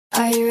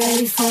Are you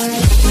ready for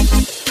it?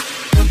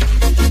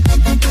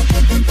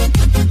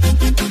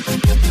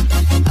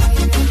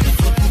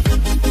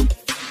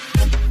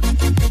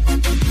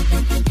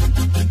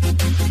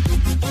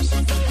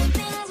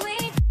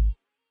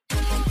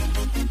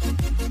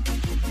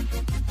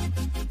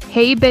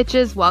 Hey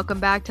bitches,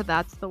 welcome back to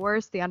That's the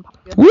Worst, the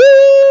Unpopular Woo!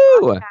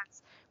 Podcast.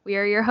 We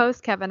are your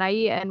hosts, Kevin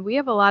IE, and we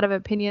have a lot of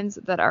opinions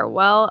that are,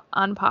 well,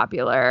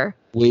 unpopular.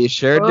 We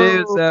sure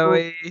do,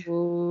 Zoe.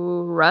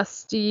 Ooh,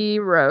 Rusty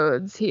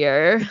Rhodes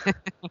here.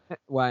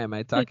 Why am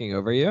I talking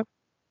over you?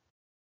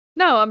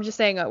 No, I'm just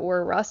saying that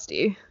we're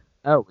rusty.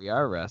 Oh, we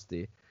are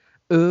rusty.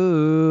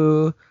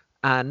 Ooh,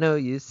 I know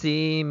you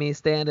see me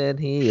standing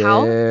here.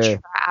 How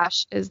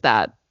trash is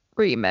that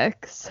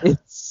remix?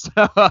 It's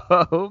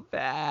so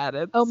bad.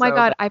 It's Oh my so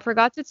God, bad. I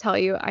forgot to tell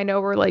you. I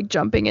know we're like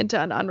jumping into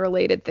an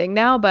unrelated thing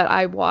now, but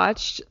I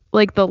watched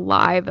like the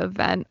live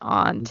event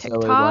on Zoe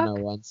TikTok.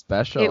 101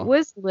 special. It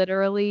was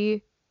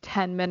literally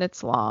 10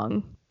 minutes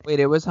long. Wait,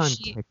 it was on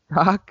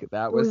TikTok?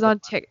 It was on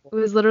TikTok. It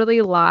was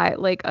literally live,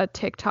 like a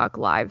TikTok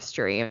live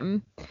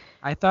stream.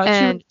 I thought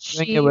And she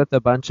was doing it with a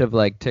bunch of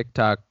like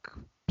TikTok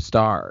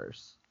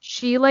stars.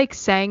 She like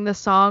sang the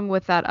song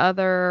with that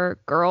other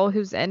girl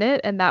who's in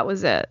it, and that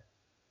was it.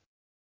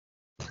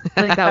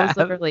 Like that was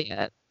literally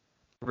it.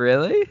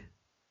 Really?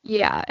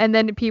 Yeah, and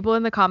then people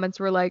in the comments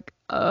were like,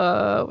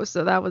 so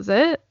that was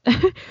it?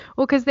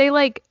 Well, because they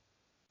like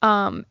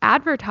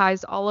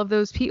advertised all of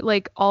those people,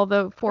 like all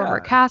the former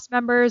cast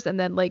members, and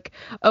then like,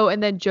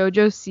 and then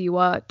JoJo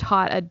Siwa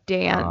taught a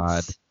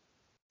dance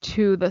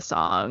to the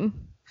song.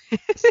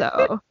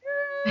 So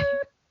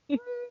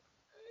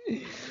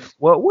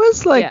what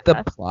was like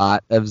the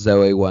plot of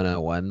Zoe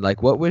 101?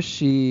 Like what was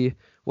she,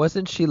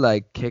 wasn't she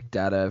like kicked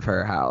out of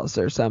her house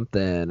or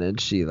something, and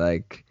she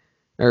like,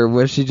 or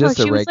was she just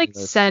she a was like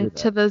regular sent student?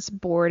 to this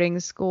boarding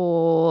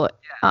school,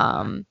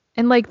 and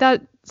like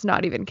that's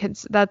not even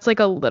that's like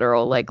a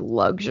literal like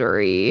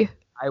luxury.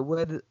 I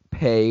would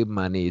pay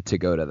money to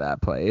go to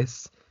that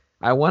place.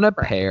 I want a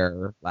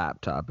Pear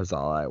laptop is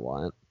all I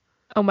want.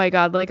 Oh my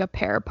God, like a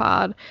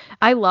Pear-Pod.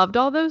 I loved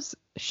all those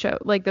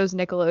like those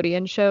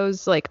Nickelodeon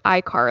shows, like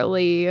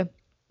iCarly,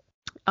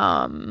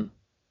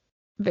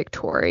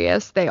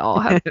 Victorious. They all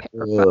have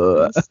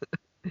Pear-Pods.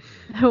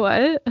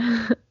 What?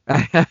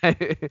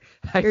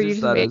 You're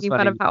just making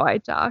fun of how I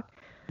talk.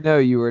 No,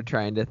 you were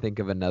trying to think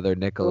of another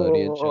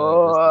Nickelodeon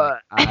show.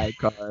 Like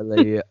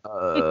iCarly.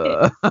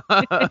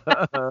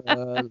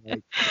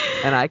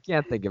 And I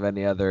can't think of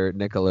any other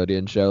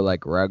Nickelodeon show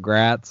like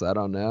Rugrats. I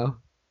don't know.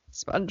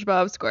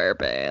 SpongeBob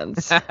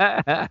SquarePants.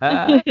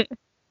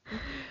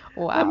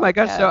 Wow. Oh my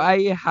gosh. So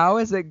how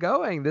is it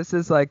going? This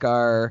is like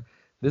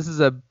this is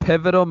a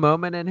pivotal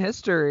moment in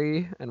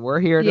history, and we're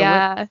here to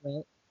witness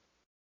it.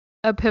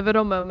 A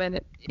pivotal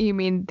moment. You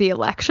mean the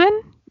election?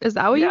 Is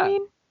that what you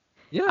mean?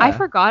 Yeah. I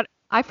forgot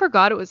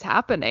it was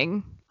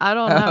happening. I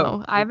don't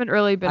know. I haven't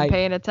really been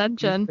paying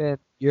attention.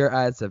 Your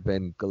eyes have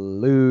been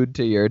glued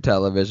to your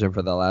television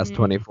for the last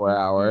 24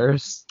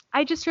 hours.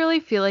 I just really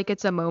feel like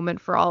it's a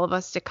moment for all of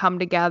us to come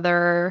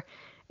together,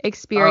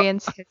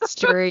 experience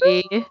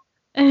history.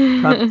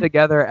 Come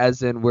together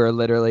as in we're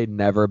literally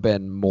never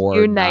been more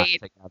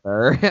unite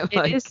together.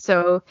 It is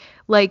so,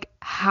 like,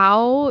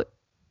 how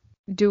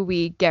do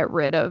we get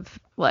rid of,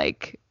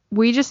 like,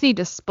 we just need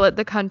to split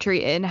the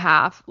country in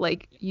half.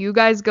 Like, you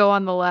guys go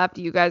on the left,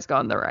 you guys go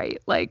on the right.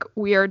 Like,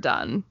 we are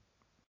done.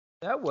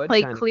 That would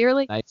like kind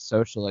clearly of be a nice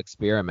social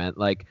experiment.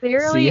 Like,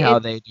 clearly see how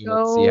they do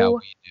it, see how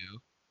we do.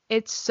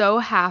 It's so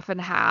half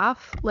and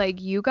half. Like,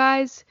 you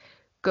guys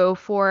go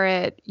for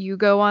it. You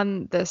go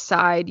on this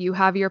side. You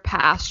have your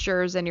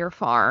pastures and your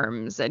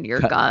farms and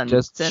your guns.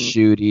 Just and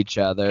shoot each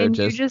other. And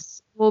you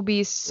just will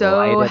be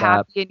so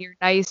happy in your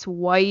nice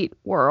white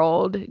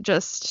world.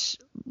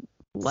 Just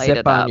light it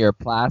up. Sip on your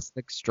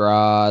plastic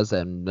straws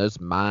and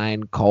just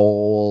mine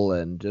coal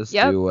and just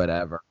do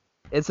whatever.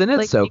 Isn't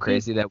it so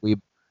crazy that we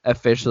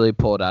officially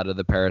pulled out of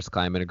the Paris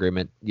Climate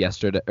Agreement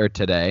yesterday or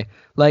today?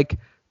 Like,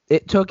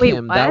 it took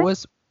him. What? That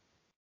was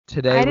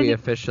today. We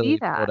officially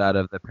pulled out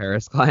of the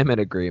Paris Climate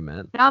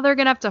Agreement. Now they're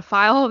gonna have to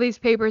file all these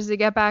papers to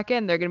get back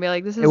in. They're gonna be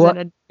like, this is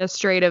an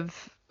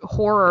administrative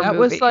horror movie. That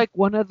was like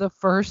one of the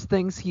first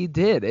things he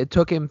did. It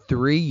took him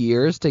 3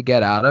 years to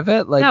get out of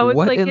it. Like,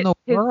 what like in the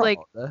world? Like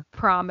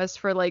promise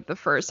for like the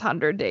first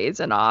 100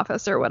 days in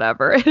office or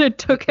whatever. It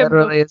took him.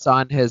 Literally, it's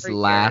on his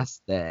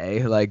last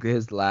day, like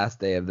his last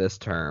day of this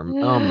term.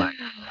 Oh my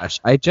gosh!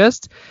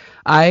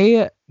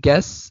 I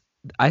guess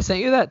I sent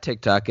you that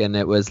TikTok, and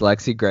it was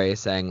Lexi Gray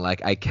saying,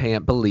 like, I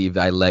can't believe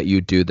I let you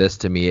do this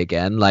to me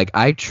again. Like,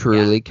 I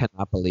truly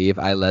cannot believe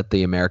I let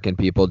the American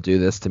people do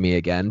this to me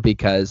again,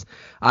 because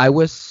I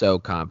was so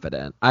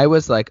confident. I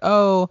was like,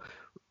 oh,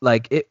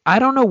 like, I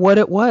don't know what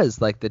it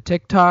was, like the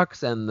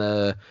TikToks and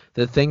the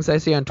things I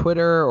see on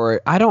Twitter,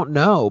 or I don't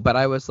know, but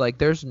I was like,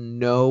 there's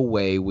no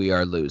way we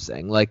are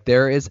losing. Like,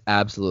 there is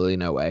absolutely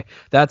no way.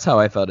 That's how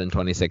I felt in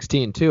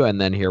 2016 too, and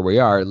then here we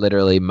are,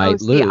 literally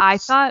might lose.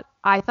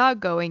 I thought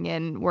going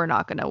in we're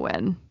not gonna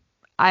win.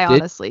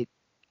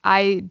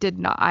 I did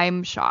not.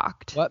 I'm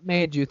shocked. What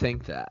made you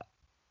think that?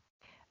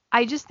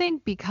 I just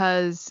think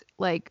because,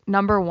 like,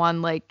 number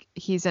one, like,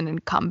 he's an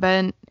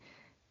incumbent.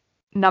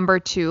 Number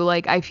two,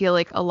 like, I feel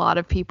like a lot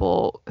of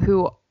people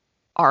who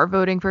are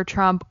voting for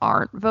Trump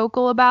aren't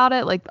vocal about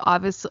it. Like,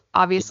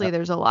 obviously Yeah.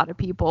 there's a lot of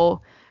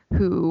people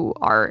who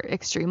are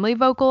extremely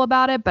vocal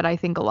about it, but I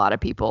think a lot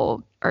of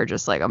people are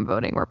just like, I'm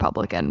voting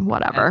Republican,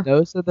 whatever. And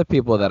those are the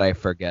people that I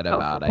forget Oh,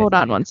 about. hold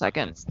I on think. 1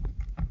 second.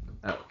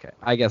 Okay.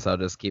 I guess I'll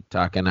just keep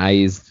talking. I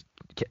use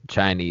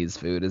Chinese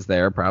food is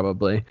there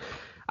probably.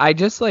 I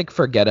just like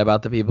forget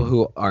about the people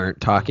who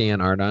aren't talking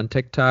and aren't on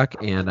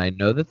TikTok, and I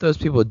know that those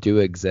people do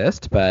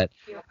exist, but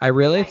I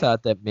really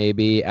thought that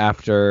maybe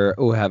after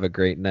have a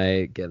great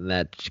night, getting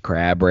that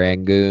crab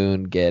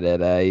rangoon, get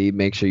it, you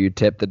make sure you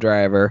tip the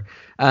driver.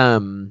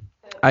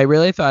 I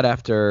really thought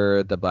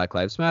after the Black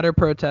Lives Matter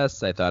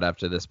protests, I thought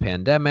after this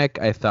pandemic,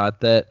 I thought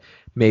that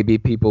maybe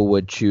people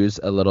would choose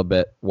a little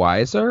bit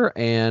wiser,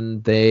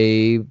 and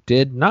they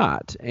did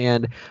not.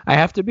 And I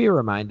have to be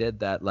reminded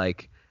that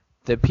like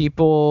the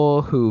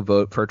people who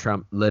vote for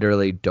Trump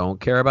literally don't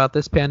care about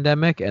this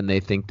pandemic and they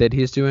think that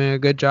he's doing a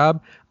good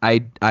job. I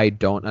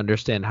don't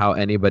understand how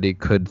anybody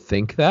could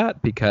think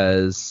that,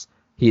 because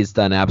he's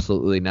done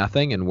absolutely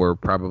nothing, and we're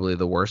probably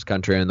the worst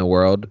country in the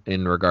world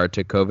in regard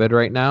to COVID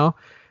right now.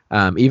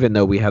 Even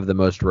though we have the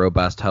most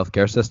robust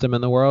healthcare system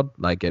in the world,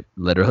 like it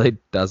literally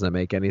doesn't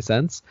make any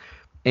sense.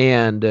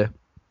 And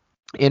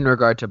in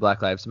regard to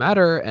Black Lives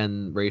Matter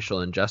and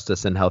racial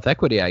injustice and health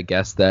equity, I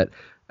guess that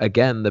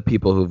again, the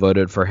people who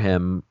voted for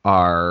him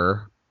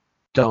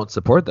don't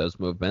support those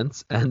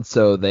movements, and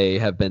so they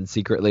have been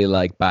secretly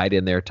like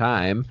biding their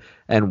time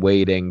and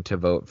waiting to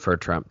vote for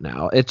Trump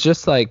now. It's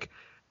just like,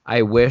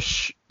 I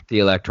wish the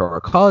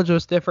Electoral College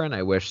was different.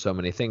 I wish so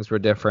many things were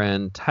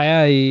different.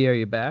 Hi, are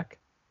you back?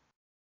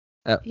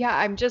 Yeah,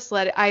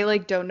 I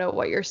like don't know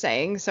what you're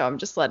saying, so I'm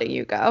just letting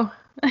you go.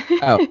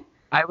 Oh,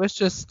 I was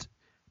just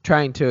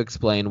trying to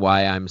explain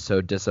why I'm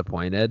so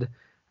disappointed.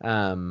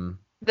 That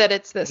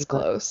it's this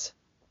close.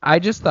 I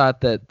just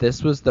thought that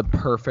this was the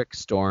perfect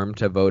storm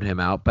to vote him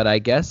out, but I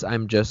guess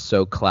I'm just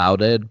so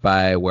clouded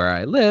by where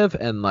I live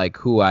and like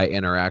who I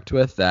interact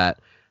with that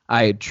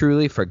I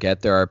truly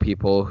forget there are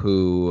people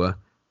who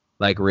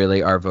like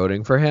really are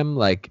voting for him,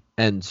 like,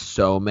 and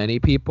so many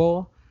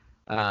people.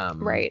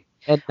 Right.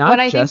 And not When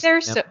I think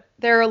just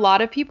there are a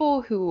lot of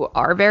people who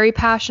are very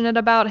passionate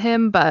about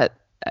him, but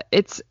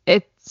it's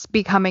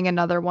becoming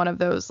another one of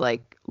those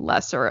like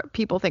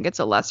people think it's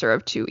a lesser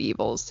of two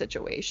evils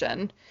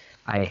situation.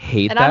 I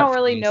hate And that I don't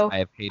really phrase. know.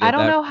 I I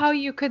don't know how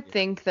you could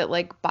think that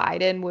like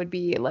Biden would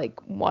be like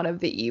one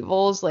of the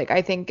evils. Like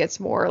I think it's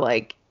more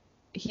like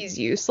he's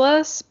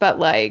useless, but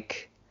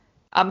like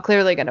I'm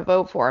clearly gonna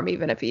vote for him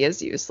even if he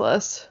is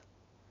useless.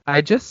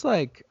 I just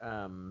like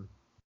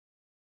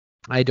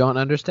I don't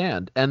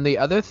understand. And the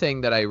other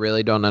thing that I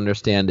really don't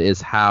understand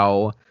is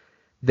how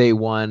they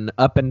won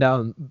up and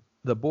down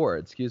the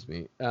board. Excuse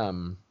me.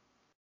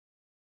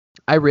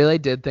 I really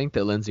did think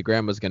that Lindsey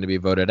Graham was going to be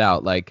voted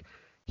out. Like,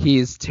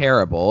 he's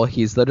terrible.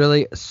 He's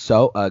literally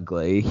so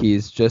ugly.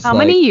 He's just How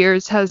like, many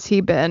years has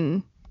he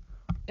been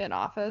in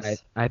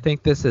office? I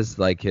think this is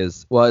like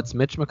it's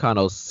Mitch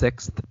McConnell's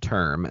 6th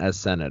term as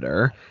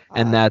senator,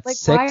 and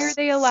that's like, why are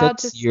they allowed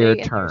to 6-year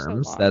stay in there so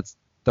terms. long? That's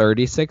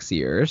 36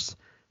 years.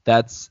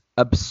 That's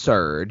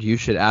absurd. You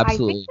should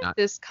absolutely I think not.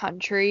 this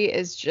country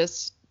is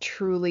just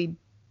truly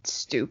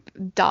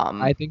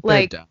dumb. I think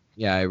like they're dumb.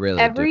 Yeah, I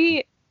really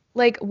do.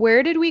 Like,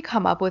 where did we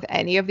come up with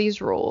any of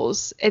these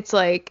rules? It's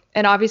like,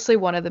 and obviously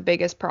one of the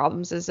biggest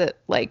problems is that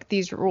like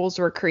these rules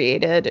were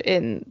created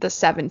in the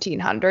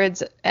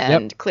 1700s,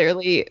 and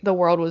clearly the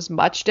world was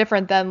much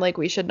different then. Like,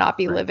 we should not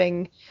be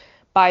living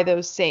by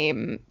those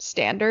same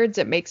standards.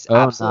 It makes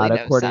absolutely no sense.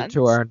 Not according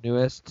to our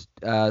newest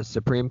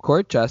Supreme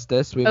Court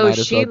justice. We might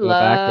as well go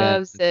back and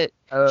loves it.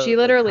 She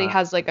literally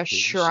has like a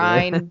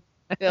shrine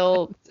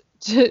built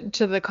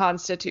to the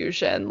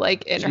Constitution,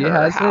 like in her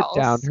house. She has it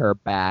down her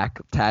back,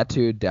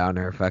 tattooed down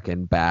her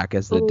fucking back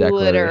as the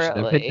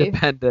Declaration of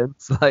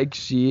Independence. Like,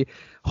 she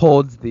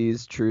holds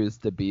these truths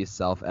to be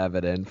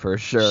self-evident for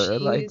sure.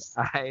 She's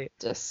like,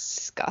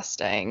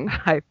 disgusting.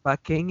 I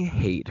fucking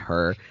hate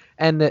her.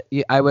 And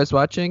I was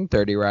watching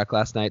 30 Rock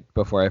last night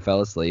before I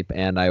fell asleep,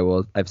 and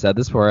I've said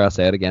this before, I'll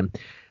say it again.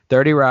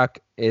 30 Rock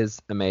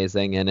is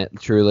amazing, and it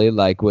truly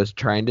like was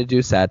trying to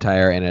do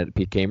satire, and it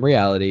became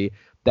reality.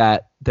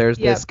 That there's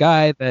this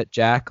guy that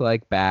Jack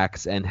like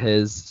backs, and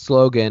his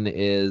slogan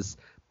is,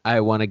 I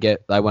want to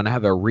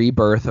have a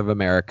rebirth of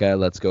America.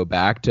 Let's go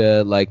back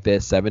to like the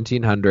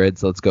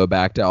 1700s. Let's go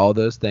back to all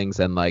those things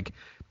and like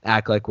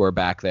act like we're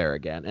back there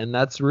again. And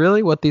that's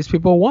really what these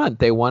people want.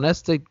 They want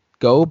us to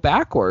go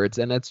backwards,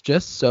 and it's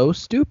just so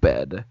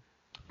stupid.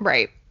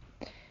 Right.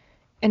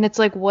 And it's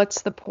like,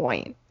 what's the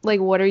point? Like,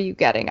 what are you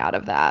getting out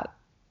of that?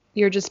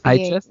 You're just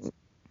being,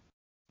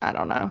 I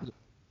don't know.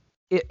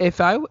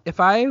 If I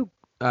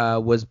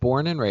was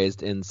born and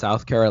raised in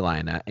South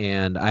Carolina,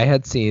 and I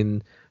had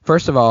seen,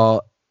 first of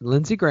all,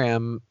 Lindsey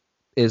Graham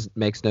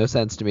makes no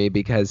sense to me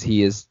because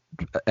he is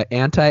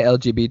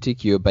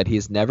anti-LGBTQ, but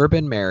he's never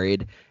been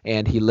married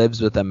and he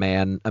lives with a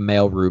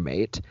male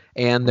roommate.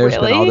 And there's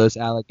been all Really? those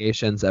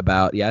allegations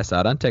about, yeah, I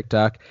saw it on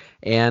TikTok,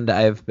 and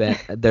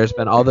there's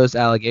been all those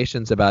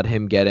allegations about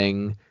him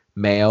getting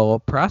male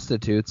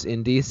prostitutes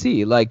in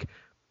DC. Like,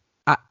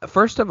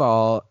 first of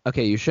all,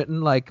 okay, you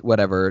shouldn't like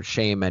whatever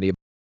shame anybody.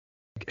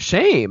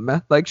 Shame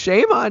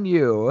on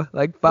you,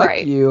 like fuck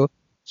Right. you,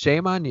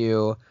 shame on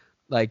you,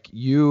 like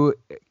you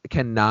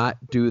cannot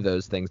do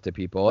those things to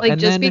people. Like, And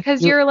just then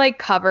because you're like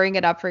covering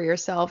it up for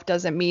yourself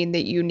doesn't mean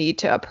that you need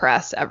to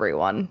oppress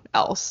everyone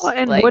else. well,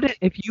 and Like,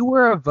 if you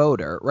were a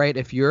voter, right?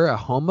 If you're a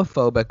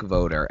homophobic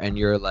voter and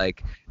you're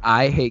like,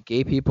 I hate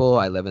gay people,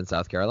 I live in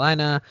South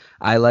Carolina,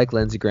 I like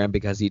Lindsey Graham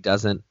because he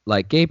doesn't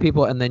like gay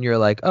people, and then you're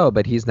like, oh,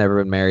 but he's never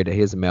been married, he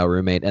has a male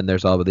roommate, and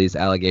there's all of these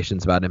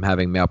allegations about him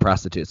having male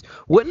prostitutes.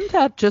 Wouldn't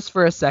that just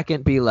for a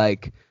second be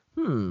like,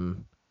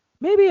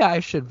 maybe I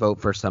should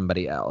vote for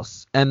somebody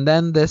else? And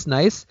then this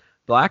nice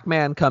black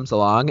man comes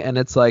along and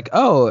it's like,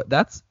 oh,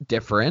 that's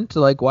different.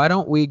 Like, why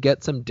don't we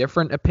get some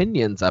different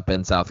opinions up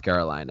in South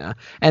Carolina?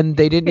 And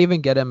they didn't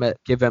even give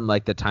him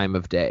like the time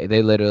of day.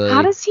 They literally,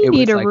 how does he it was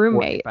need a like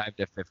roommate? 45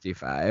 to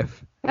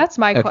 55. That's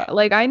my Okay. question.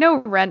 Like, I know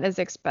rent is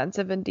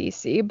expensive in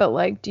DC, but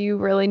like, do you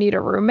really need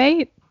a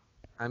roommate?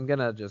 I'm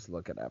gonna just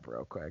look it up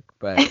real quick,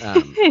 but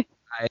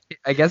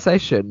I guess I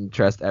shouldn't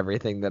trust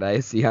everything that I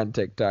see on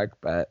TikTok,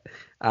 but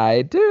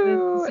I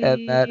do,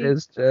 and that Lindsey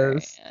is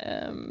just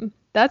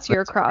That's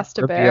your cross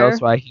to bear.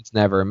 reveals why he's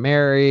never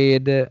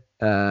married.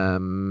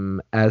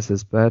 As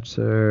his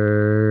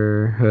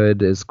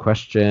bachelorhood is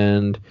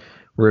questioned,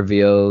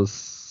 reveals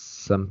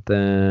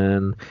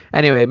something.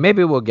 Anyway,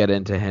 maybe we'll get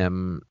into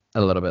him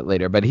a little bit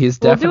later, but he's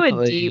We'll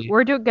definitely.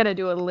 gonna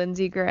do a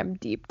Lindsey Graham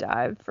deep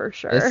dive for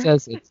sure. This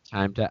says it's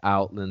time to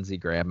out Lindsey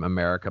Graham,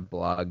 America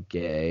blog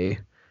gay.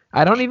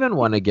 I don't even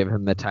want to give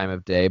him the time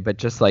of day, but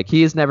just like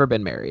he's never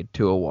been married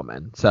to a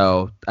woman.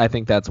 So I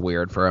think that's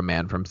weird for a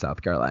man from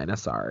South Carolina.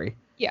 Sorry.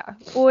 Yeah.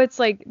 Well, it's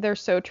like they're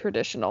so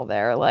traditional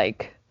there.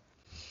 Like,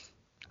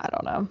 I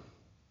don't know.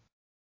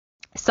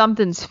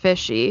 Something's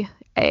fishy.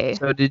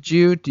 So do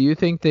you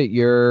think that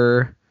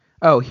you're,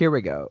 oh, here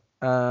we go.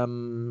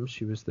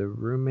 She was the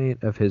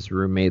roommate of his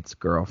roommate's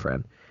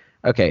girlfriend.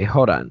 Okay,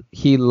 hold on.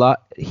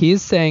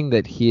 He's saying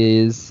that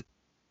his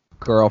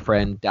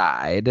girlfriend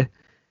died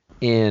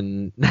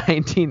in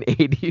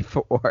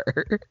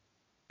 1984.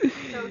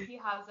 So he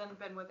hasn't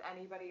been with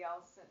anybody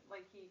else,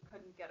 like he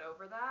couldn't get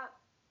over that?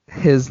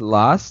 His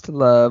lost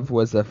love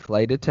was a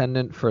flight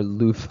attendant for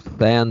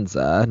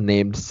Lufthansa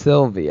named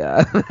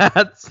Sylvia.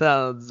 That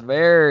sounds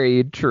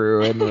very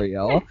true and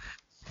real.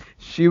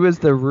 She was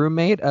the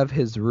roommate of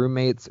his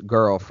roommate's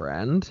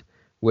girlfriend,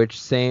 which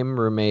same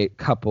roommate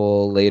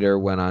couple later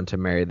went on to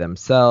marry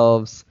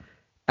themselves.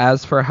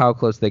 As for how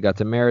close they got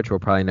to marriage, we'll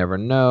probably never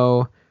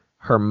know.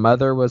 Her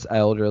mother was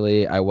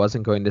elderly. I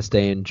wasn't going to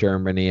stay in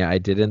Germany. I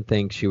didn't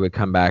think she would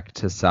come back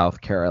to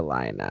South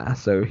Carolina.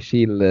 So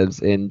she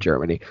lives in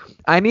Germany.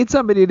 I need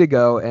somebody to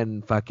go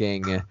and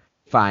fucking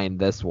find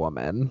this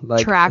woman.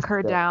 Like, Track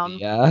her down.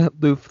 Yeah,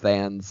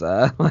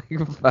 Lufthansa. Like,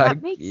 fuck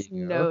That makes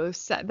you. no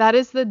sense. That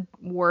is the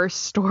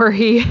worst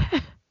story.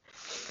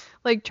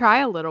 Like,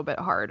 try a little bit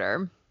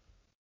harder.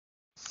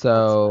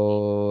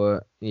 So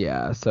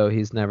yeah, so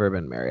he's never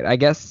been married. I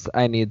guess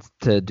I need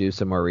to do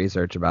some more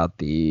research about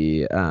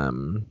the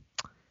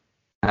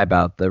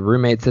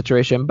roommate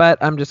situation, but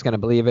I'm just gonna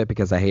believe it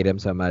because I hate him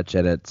so much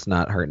and it's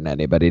not hurting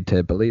anybody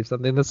to believe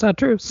something that's not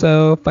true.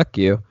 So fuck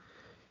you.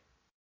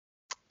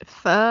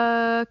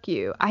 Fuck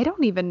you. I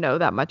don't even know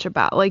that much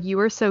about, like, you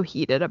were so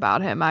heated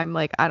about him. I'm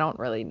like, I don't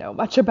really know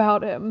much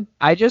about him.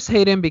 I just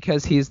hate him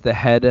because he's the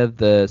head of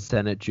the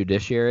Senate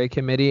Judiciary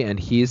Committee and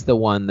he's the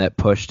one that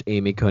pushed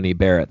Amy Coney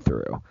Barrett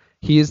through.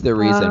 He's the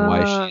reason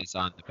why she's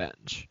on the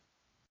bench.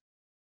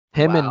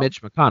 Him and Wow.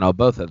 Mitch McConnell,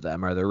 both of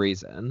them are the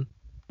reason.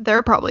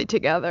 They're probably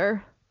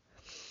together.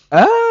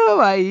 Oh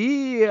my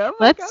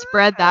Let's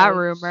spread that gosh.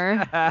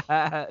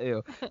 rumor.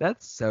 Ew,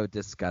 that's so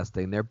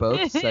disgusting. They're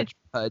both such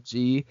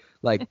pudgy,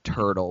 like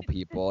turtle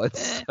people.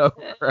 It's so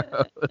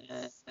gross.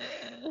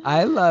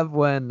 I love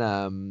when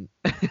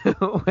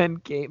when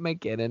Kate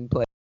McKinnon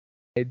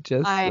played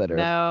just I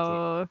literally.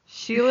 know.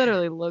 She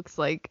literally looks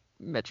like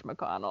Mitch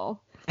McConnell.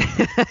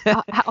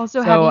 Also,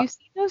 So- have you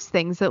seen those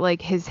things that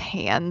like his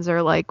hands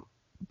are like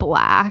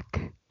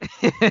black?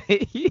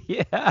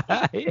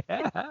 yeah.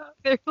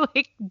 They're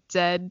like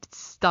dead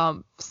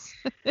stumps.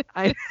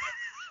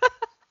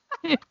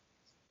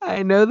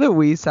 I know that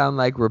we sound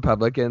like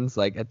Republicans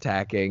like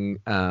attacking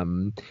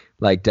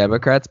like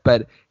Democrats,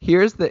 but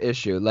here's the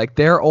issue. Like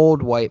they're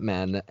old white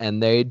men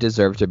and they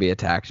deserve to be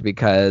attacked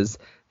because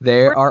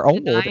they We're are not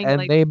old denying, and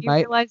like, they you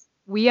might. realize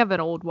we have an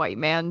old white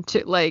man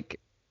too.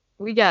 Like,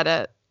 we get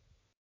it.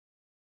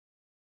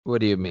 What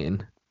do you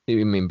mean? Do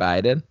you mean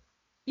Biden?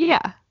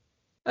 Yeah.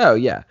 Oh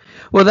yeah.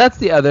 Well, that's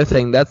the other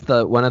thing. That's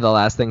the one of the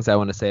last things I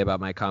want to say about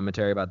my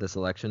commentary about this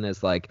election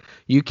is like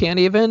you can't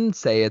even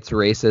say it's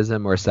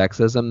racism or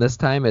sexism this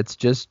time. It's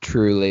just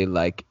truly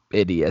like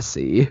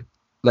idiocy.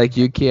 Like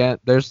you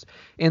can't. There's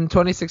in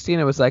 2016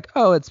 it was like,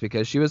 oh, it's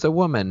because she was a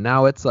woman.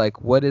 Now it's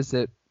like, what is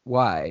it?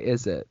 Why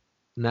is it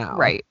now?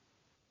 Right.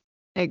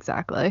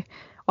 Exactly.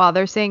 Wow,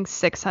 they're saying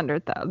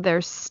 600,000.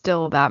 There's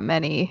still that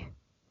many.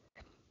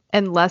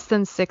 And less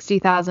than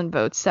 60,000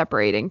 votes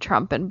separating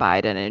Trump and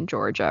Biden in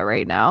Georgia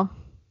right now.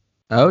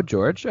 Oh,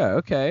 Georgia.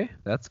 Okay,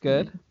 that's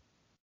good. Mhm.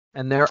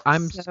 And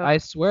So, I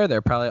swear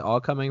they're probably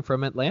all coming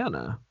from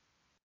Atlanta.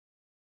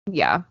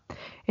 yeah.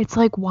 It's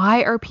like,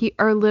 why are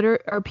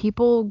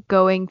people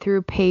going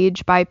through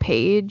page by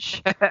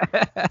page?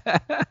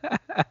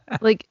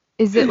 Like,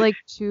 is it like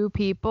two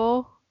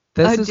people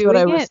This is what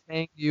I doing was it?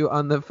 saying to you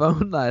on the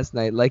phone last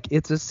night. Like,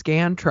 it's a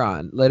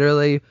Scantron.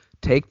 Literally,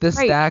 take the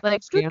Right. stack of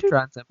Like, doot, doot,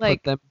 Scantrons and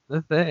put like, them in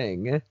the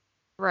thing.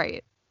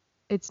 right.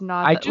 It's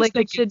not I that, just like,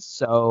 it think should, it's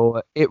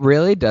so, it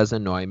really does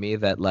annoy me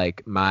that,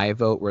 like, my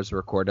vote was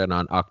recorded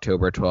on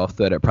October 12th,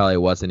 that it probably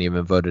wasn't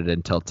even voted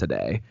until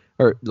today,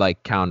 or,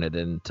 like, counted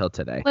until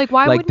today. like,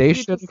 why Like, wouldn't they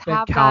you should just have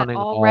been have that counting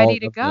all all ready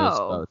to of those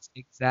go? votes.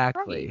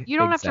 Right. Exactly. You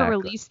don't have to Exactly.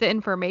 release the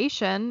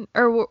information.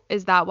 Or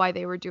is that why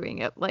they were doing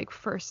it? Like,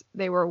 first,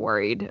 they were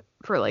worried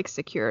for, like,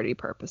 security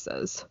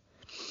purposes.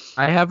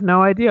 I have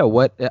no idea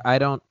what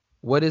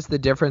is the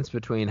difference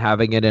between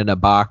having it in a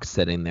box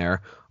sitting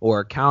there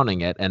or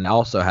counting it and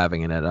also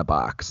having it in a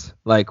box?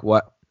 Like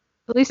what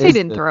At least they is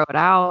didn't the throw it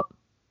out.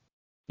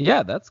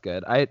 Yeah, that's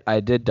good. I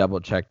did double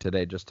check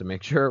today just to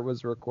make sure it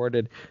was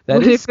recorded.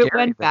 That What is if it scary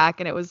went back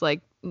and it was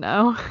like,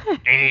 no,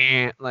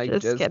 though. Like just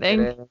just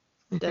kidding, kidding.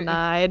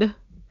 denied.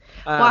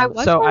 Well, I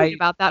was So worried I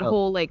about that oh,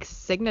 whole like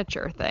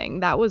signature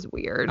thing. That was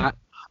weird. I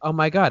oh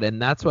my God,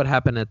 and that's what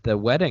happened at the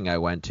wedding I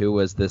went to.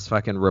 Was this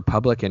fucking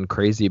Republican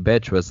crazy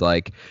bitch was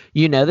like,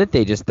 you know that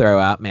they just throw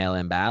out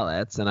mail-in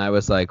ballots, and I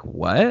was like,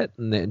 what?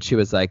 And then she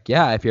was like,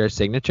 yeah, if your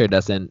signature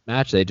doesn't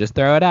match, they just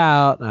throw it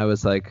out. And I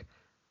was like,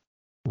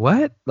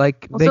 what?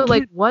 Like they Also,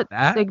 like, can't do what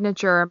that.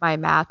 signature am I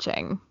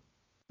matching?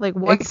 Like,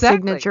 what Exactly.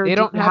 signature They do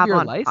don't you have have your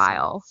on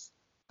file? license.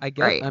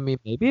 Right. I mean,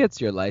 maybe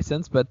it's your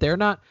license, but they're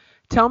not.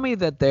 Tell me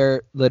that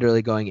they're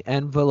literally going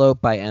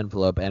envelope by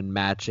envelope and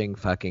matching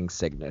fucking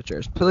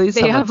signatures. Please,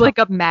 They someone have tell like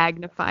a me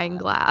magnifying that.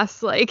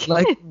 glass. Like,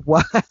 Like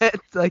what?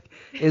 Like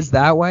is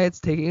that why it's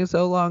taking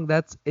so long?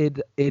 That's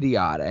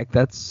idiotic.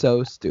 That's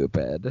so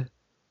stupid.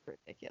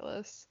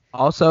 ridiculous.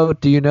 Also,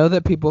 do you know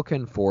that people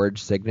can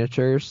forge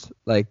signatures?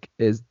 Like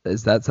is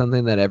that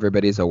something that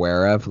everybody's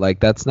aware of? Like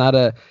that's not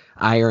a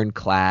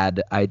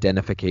ironclad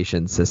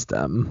identification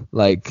system.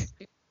 Like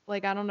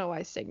Like, I don't know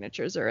why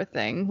signatures are a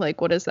thing.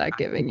 Like, what is that I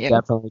giving could you?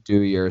 definitely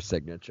do your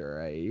signature,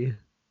 right?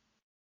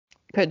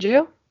 Could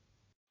you?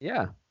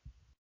 Yeah.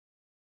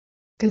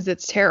 Because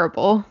it's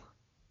terrible.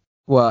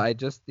 Well,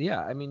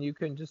 yeah, I mean, you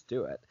can just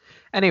do it.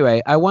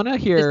 Anyway, I want to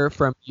Just hear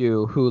from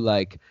you who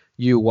like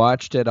you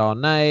watched it all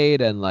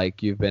night and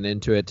like you've been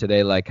into it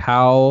today. Like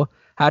how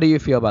do you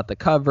feel about the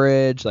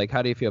coverage? Like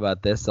how do you feel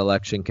about this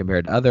election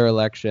compared to other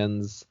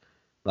elections?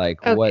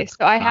 Like okay. what's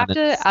So I going on have in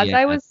to,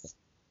 CNN?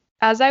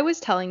 as I was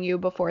telling you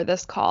before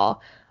this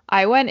call,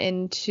 I went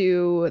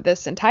into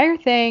this entire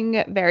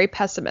thing very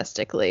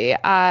pessimistically.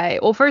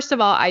 Well, first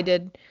of all,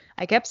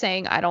 I kept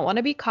saying I don't want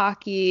to be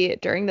cocky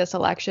during this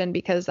election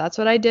because that's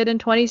what I did in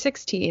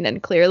 2016,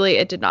 and clearly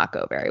it did not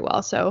go very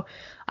well. So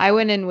I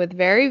went in with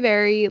very,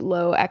 very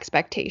low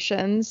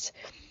expectations.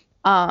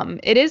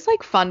 It is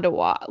like fun to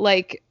watch.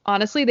 Like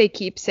honestly, they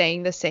keep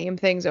saying the same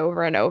things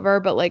over and over,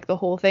 but like the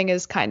whole thing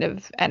is kind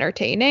of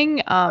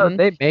entertaining. Oh,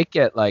 they make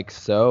it like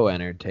so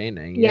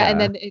entertaining. Yeah, and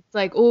Yeah. then it's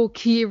like, oh,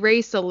 key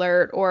race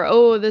alert, or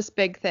oh, this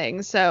big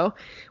thing. So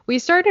we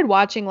started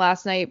watching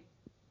last night,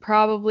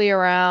 probably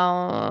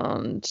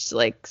around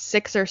like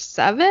 6 or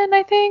 7,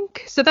 I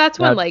think. So that's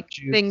Now, when did like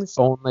you things.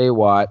 only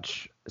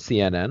watch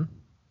CNN?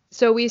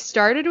 So we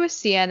started with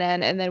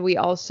CNN, and then we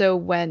also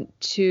went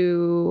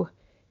to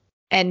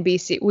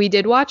NBC. We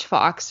did watch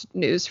Fox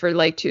News for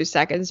like 2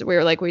 seconds. We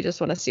were like, we just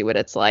want to see what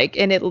it's like,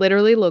 and it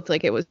literally looked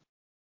like it was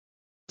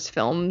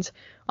filmed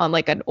on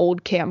like an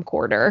old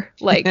camcorder.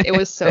 Like it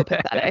was so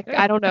pathetic.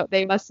 I don't know.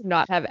 They must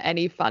not have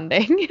any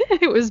funding.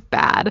 It was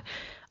bad.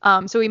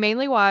 So we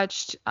mainly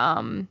watched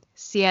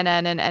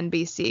CNN and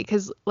NBC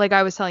because, like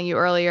I was telling you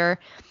earlier,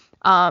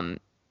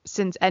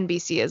 since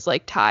NBC is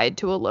like tied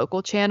to a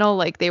local channel,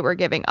 like they were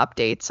giving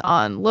updates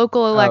on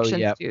local Oh,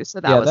 elections yeah. too. So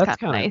that Yeah, was that's kind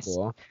of kind of nice.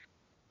 cool.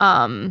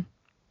 Um,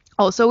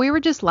 Also, we were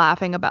just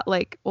laughing about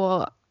like,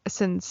 well,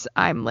 since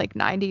I'm like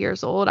 90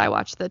 years old, I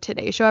watch the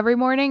Today Show every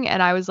morning,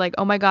 and I was like,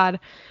 oh my God,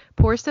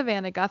 poor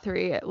Savannah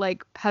Guthrie,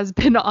 like has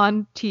been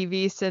on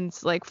TV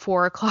since like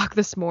 4 o'clock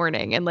this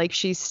morning, and like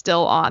she's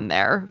still on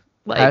there.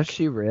 Has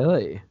she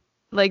really?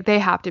 Like they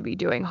have to be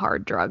doing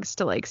hard drugs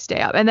to like stay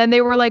up. And then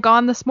they were like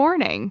on this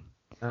morning.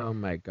 Oh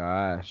my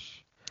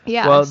gosh.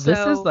 Yeah, Well,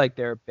 this is so like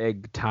their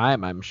big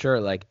time. I'm sure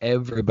like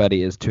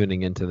everybody is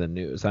tuning into the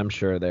news. I'm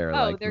sure they're oh,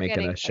 like they're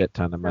making getting a like shit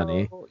ton of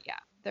money. so yeah,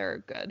 they're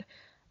good.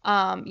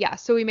 Yeah,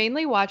 so we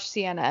mainly watched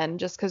CNN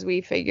just because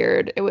we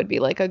figured it would be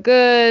like a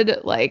good,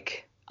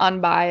 like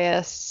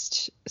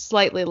unbiased,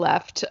 slightly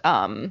left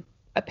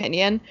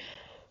opinion.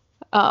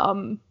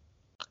 Um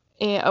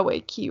Oh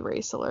wait, key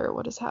race alert.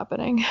 What is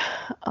happening?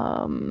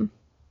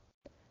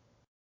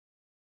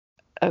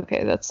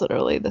 Okay, that's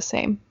literally the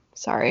same.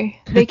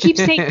 Sorry. They keep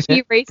saying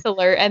key race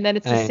alert and then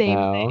it's the I same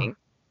know. thing.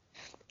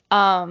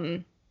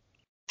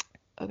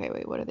 Okay,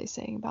 wait, what are they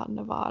saying about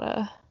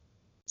Nevada?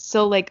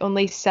 So like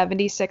only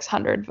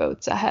 7,600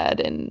 votes ahead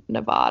in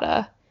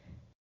Nevada.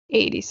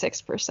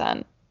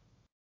 86%.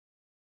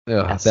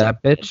 Ugh,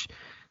 that bitch,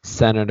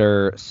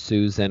 Senator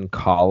Susan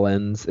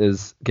Collins,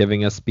 is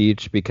giving a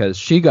speech because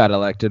she got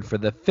elected for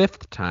the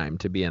 5th time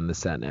to be in the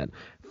Senate.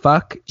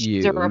 Fuck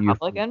you. She's a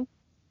Republican.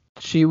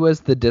 She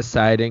was the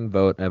deciding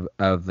vote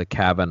of the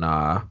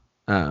Kavanaugh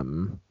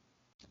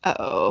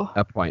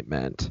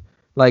appointment.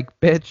 Like,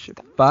 bitch,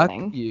 fuck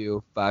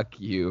you, fuck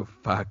you,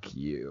 fuck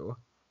you.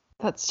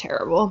 That's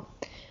terrible.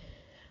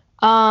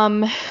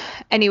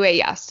 Anyway,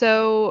 yeah.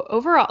 So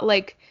overall,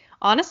 like,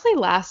 honestly,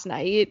 last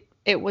night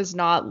it was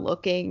not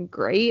looking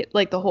great.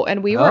 Like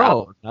and we were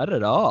up. Not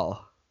at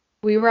all.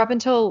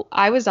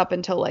 I was up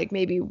until like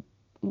maybe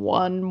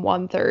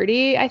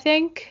 1:30, I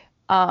think.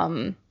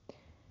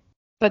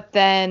 But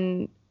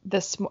then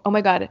oh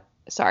my God,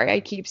 sorry, I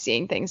keep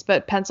seeing things,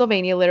 but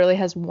Pennsylvania literally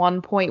has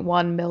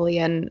 1.1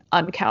 million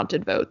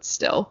uncounted votes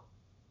still.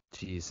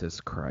 Jesus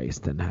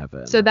Christ in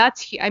heaven. So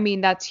that's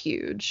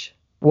huge.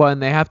 Well,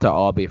 and they have to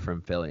all be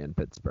from Philly and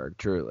Pittsburgh,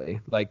 truly.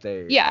 Like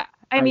they. Yeah,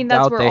 I mean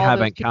that's where they all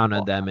haven't those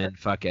counted them in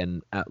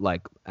fucking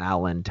like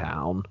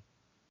Allentown.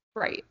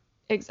 Right.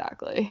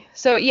 Exactly.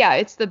 So yeah,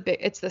 it's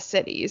the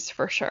cities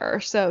for sure.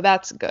 So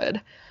that's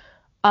good.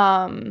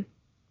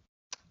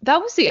 That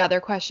was the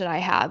other question I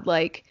had.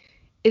 Like,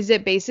 is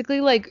it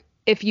basically like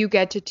if you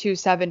get to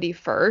 270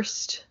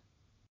 first,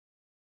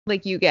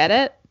 like you get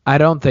it? I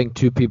don't think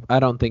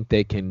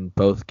they can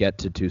both get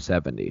to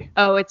 270.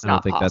 Oh, it's not possible. I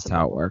don't think that's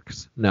how it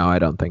works. No, I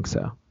don't think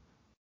so.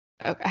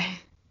 Okay.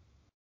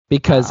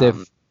 Because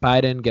if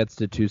Biden gets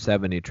to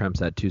 270,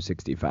 Trump's at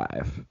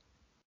 265.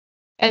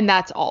 And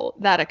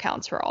that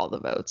accounts for all the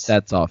votes.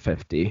 That's all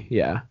 50,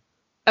 yeah.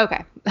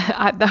 Okay.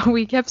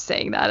 We kept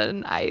saying that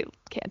and I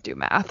can't do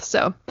math,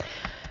 so.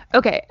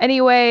 Okay,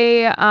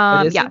 anyway,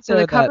 yeah, so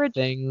the coverage. That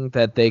thing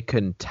that they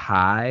can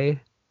tie?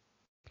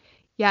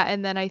 Yeah,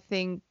 and then I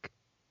think,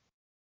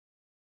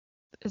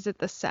 is it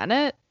the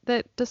Senate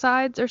that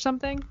decides or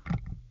something?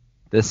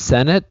 The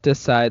Senate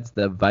decides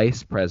the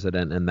vice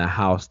president and the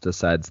House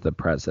decides the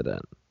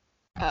president.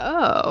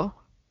 Oh.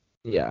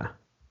 Yeah.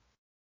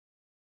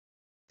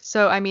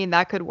 So, I mean,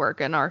 that could work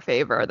in our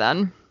favor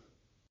then.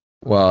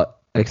 Well,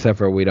 except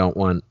for we don't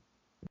want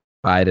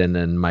Biden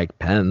and Mike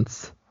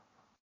Pence.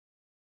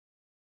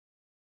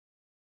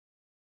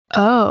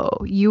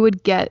 Oh,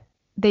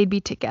 they'd be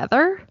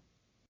together?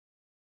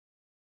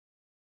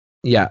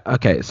 Yeah,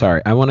 okay,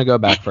 sorry. I want to go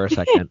back for a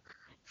second.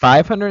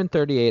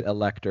 538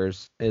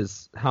 electors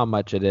is how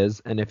much it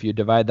is, and if you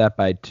divide that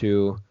by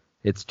 2,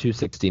 it's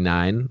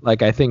 269.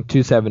 Like, I think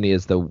 270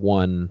 is the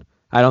one.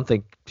 I don't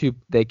think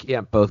they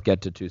can't both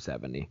get to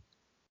 270.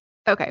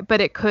 Okay,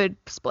 but it could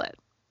split.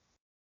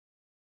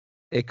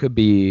 It could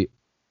be.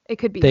 They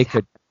could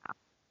tie,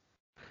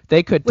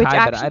 which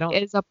but I don't.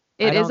 It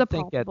is a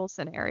possible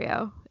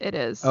scenario. It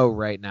is. Oh,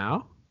 right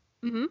now?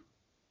 Mm-hmm.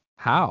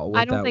 How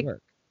would that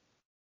work?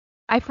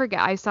 I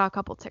forget. I saw a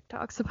couple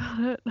TikToks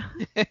about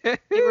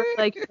it.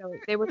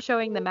 They were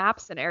showing the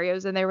map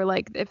scenarios, and they were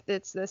like, if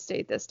it's this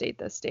state, this state,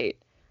 this state,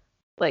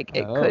 like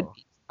it could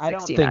be 69. I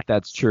don't think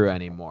that's true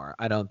anymore.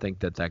 I don't think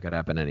that could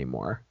happen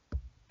anymore.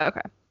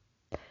 Okay.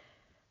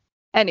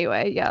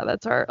 Anyway, yeah,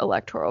 that's our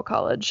electoral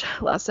college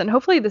lesson.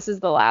 Hopefully this is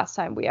the last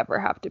time we ever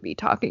have to be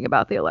talking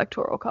about the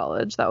electoral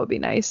college. That would be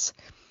nice.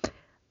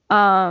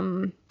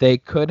 They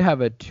could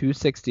have a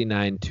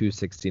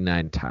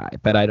 269 tie,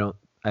 but I don't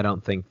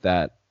think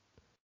that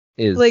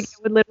is like it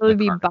would literally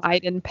be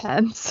Biden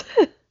Pence.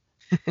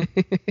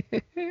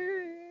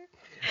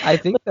 I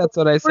think that's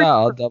what I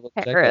saw. I'll double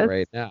check it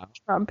right now.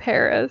 Trump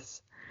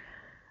Harris.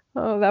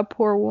 Oh, that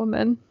poor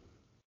woman.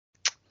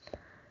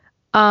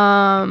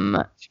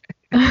 The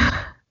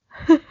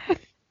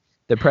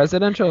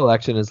presidential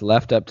election is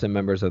left up to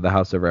members of the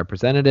House of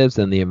Representatives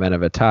in the event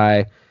of a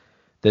tie.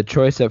 The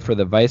choice for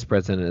the vice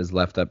president is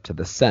left up to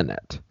the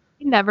Senate.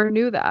 I never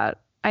knew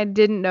that. I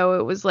didn't know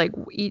it was like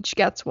each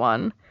gets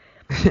one.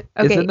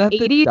 Okay, Isn't that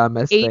the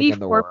dumbest thing in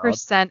the world?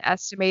 84%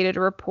 estimated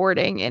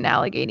reporting in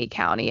Allegheny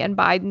County, and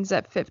Biden's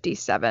at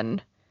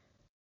 57%.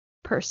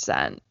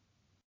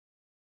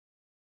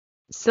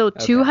 So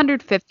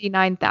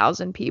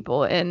 259,000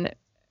 people in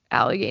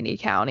Allegheny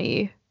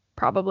County,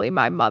 probably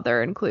my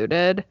mother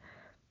included.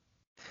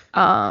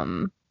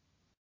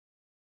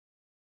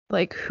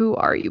 Like, who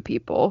are you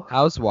people?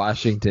 How's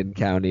Washington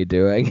County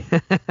doing?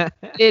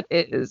 It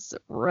is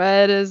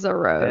red as a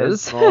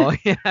rose.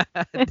 Yeah.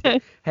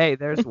 Hey,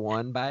 there's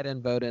one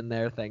Biden vote in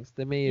there, thanks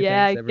to me.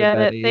 Yeah, thanks,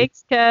 everybody.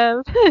 Thanks,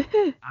 Kev.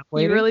 You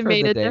really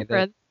made a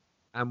difference.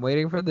 I'm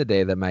waiting for the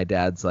day that my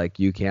dad's like,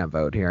 you can't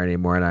vote here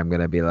anymore, and I'm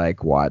going to be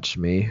like, watch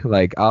me.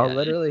 Like, I'll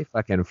literally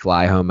fucking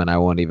fly home, and I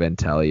won't even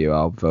tell you.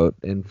 I'll vote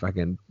in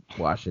fucking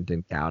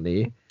Washington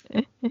County.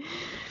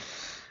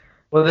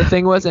 Well, the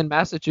thing was in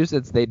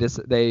Massachusetts,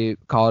 they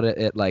called it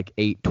at like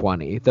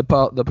 8:20.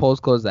 The polls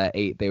closed at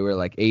 8. They were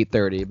like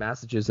 8:30.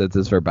 Massachusetts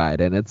is for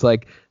Biden. It's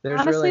like there's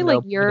Honestly, really no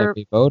like point in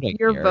me voting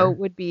your here. vote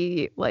would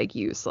be like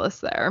useless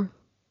there.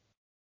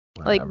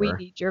 Like we Whatever.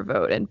 need your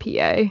vote in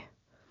PA.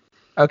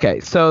 Okay,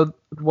 so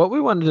what we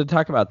wanted to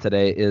talk about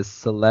today is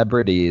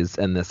celebrities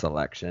in this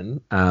election.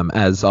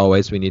 As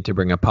always, we need to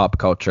bring a pop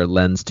culture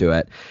lens to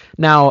it.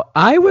 Now,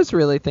 I was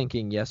really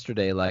thinking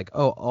yesterday, like,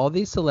 oh, all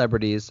these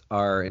celebrities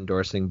are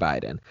endorsing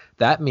Biden.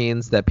 That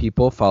means that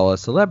people follow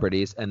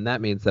celebrities, and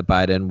that means that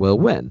Biden will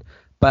win.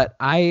 But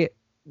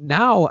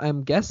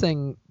I'm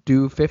guessing,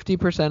 do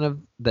 50% of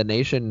the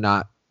nation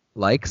not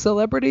like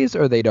celebrities,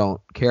 or they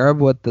don't care of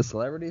what the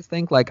celebrities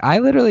think? Like, I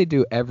literally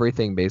do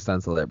everything based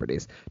on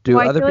celebrities. Do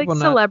Well, I other feel people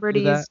like not do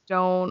celebrities that?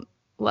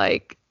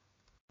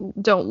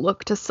 don't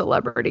look to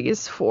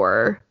celebrities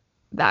for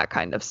that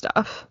kind of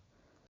stuff.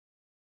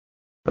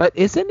 But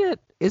isn't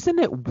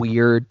it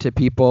weird to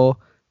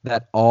people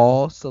that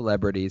all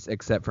celebrities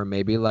except for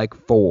maybe like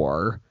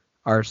 4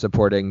 are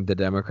supporting the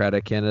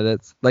Democratic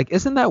candidates? Like,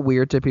 isn't that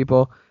weird to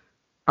people?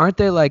 Aren't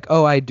they like,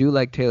 oh, I do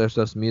like Taylor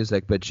Swift's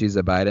music, but she's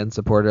a Biden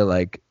supporter?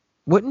 Like,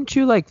 wouldn't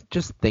you like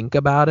just think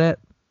about it?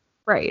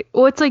 Right.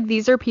 Well, it's like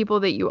these are people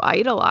that you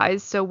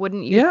idolize, so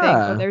wouldn't you think,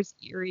 Yeah. oh, there's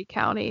Erie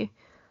County.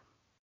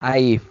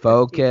 I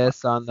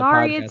focus on the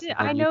Sorry, podcast, and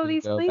I then you know can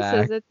these go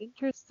places. back. It's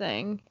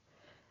interesting.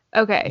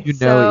 Okay, You know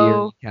so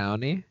Erie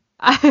County.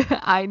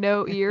 I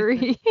know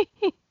Erie.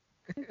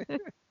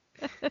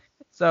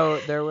 So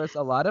there was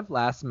a lot of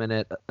last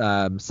minute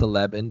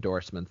celeb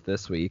endorsements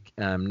this week,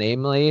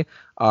 namely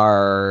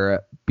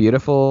our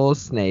beautiful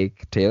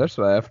snake, Taylor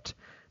Swift.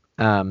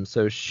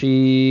 So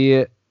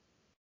she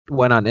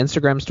went on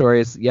Instagram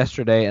stories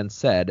yesterday and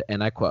said,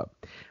 and I quote,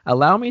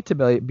 "Allow me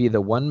to be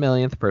the 1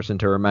 millionth person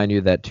to remind you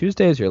that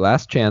Tuesday is your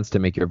last chance to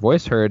make your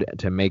voice heard,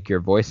 to make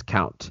your voice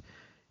count."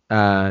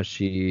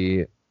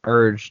 She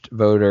urged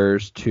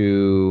voters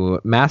to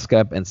mask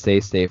up and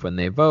stay safe when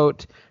they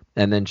vote,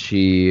 and then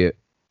she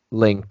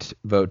linked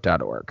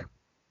vote.org.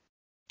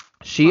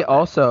 She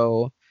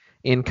also,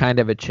 in kind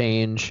of a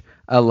change,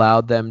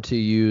 allowed them to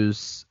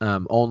use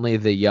only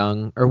the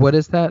young, or what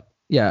is that?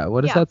 Yeah,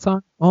 what is that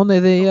song? Only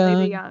the Only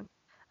young. the young.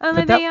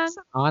 Only But the that young.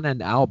 wasn't on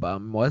an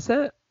album, was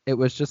it? It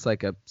was just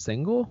like a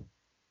single?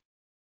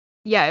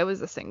 Yeah, it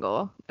was a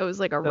single. It was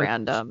like a So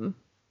random.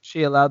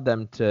 She allowed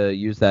them to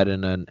use that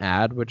in an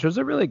ad, which was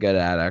a really good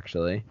ad,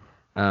 actually.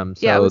 Yeah, it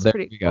So was there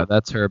pretty you cool. go.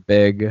 That's her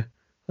big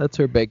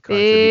contribution.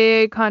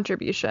 Big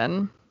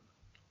contribution.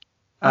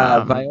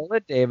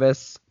 Viola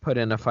Davis put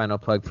in a final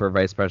plug for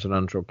vice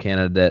presidential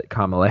candidate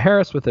Kamala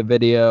Harris with a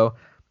video.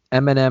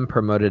 Eminem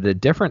promoted a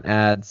different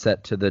ad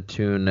set to the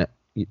tune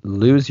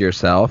 "Lose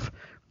Yourself"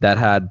 that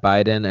had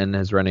Biden and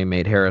his running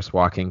mate Harris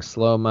walking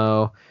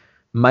slow-mo.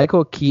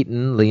 Michael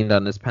Keaton leaned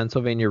on his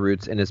Pennsylvania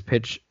roots in his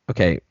pitch.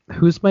 Okay,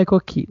 who's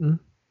Michael Keaton?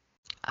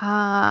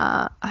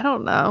 I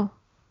don't know.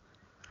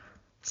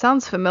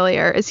 Sounds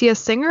familiar. Is he a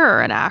singer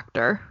or an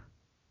actor?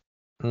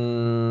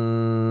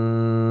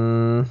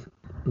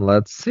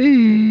 Let's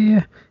see.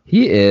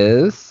 He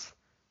is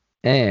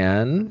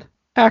an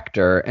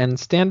actor and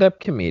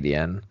stand-up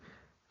comedian.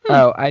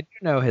 Oh, I do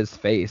know his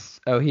face.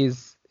 Oh, he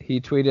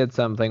tweeted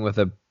something with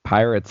a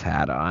Pirates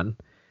hat on.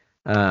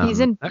 He was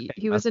in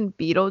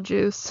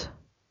Beetlejuice.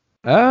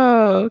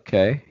 Oh,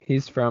 okay.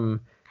 He's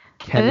from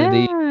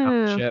Kennedy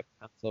Township,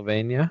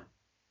 Pennsylvania.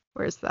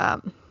 Where's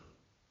that?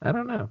 I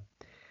don't know.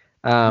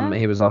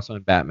 He was also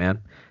in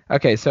Batman.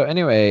 Okay, so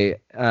anyway,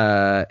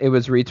 it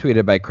was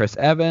retweeted by Chris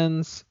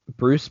Evans.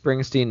 Bruce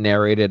Springsteen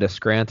narrated a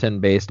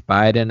Scranton-based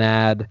Biden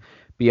ad.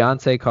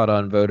 Beyonce called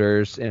on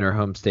voters in her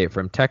home state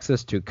from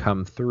Texas to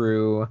come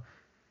through.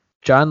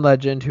 John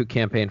Legend, who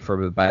campaigned for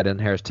the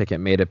Biden-Harris ticket,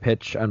 made a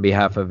pitch on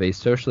behalf of a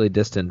socially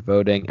distant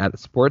voting at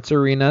sports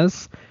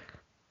arenas.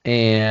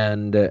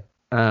 And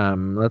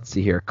let's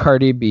see here.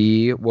 Cardi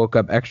B woke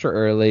up extra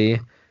early.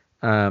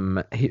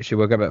 She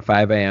woke up at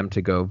 5 a.m.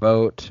 to go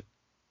vote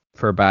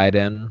for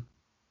Biden.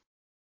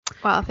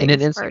 Wow, in an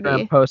thanks, Instagram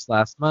Cardi. post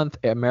last month,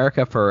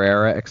 America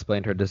Ferrera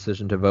explained her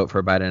decision to vote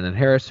for Biden and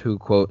Harris, who,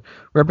 quote,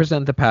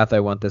 "represent the path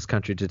I want this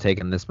country to take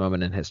in this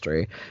moment in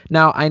history."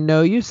 Now, I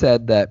know you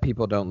said that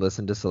people don't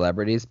listen to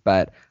celebrities,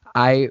 but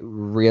I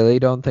really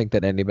don't think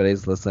that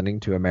anybody's listening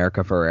to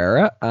America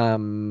Ferrera.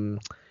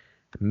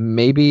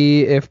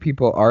 Maybe if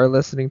people are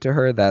listening to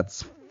her,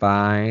 that's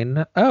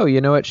fine. Oh, you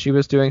know what? She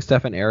was doing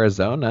stuff in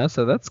Arizona,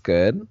 so that's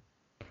good.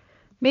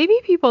 Maybe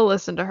people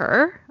listen to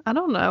her. I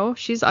don't know.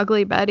 She's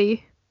Ugly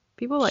Betty.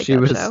 People like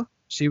that show.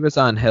 She was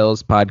on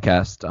Hill's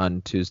podcast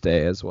on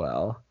Tuesday as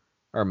well,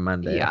 or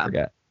Monday, I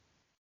forget.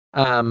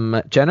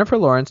 Jennifer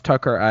Lawrence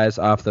took her eyes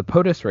off the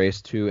POTUS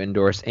race to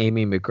endorse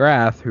Amy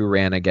McGrath, who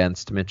ran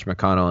against Mitch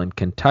McConnell in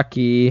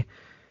Kentucky.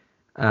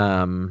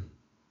 The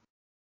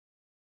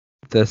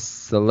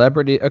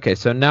celebrity. Okay,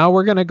 so now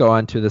we're going to go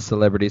on to the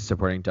celebrities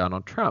supporting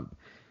Donald Trump.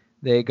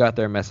 They got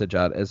their message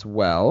out as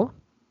well.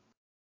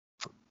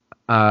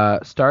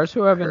 Stars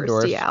who have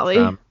endorsed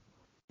Trump.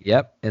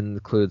 Yep,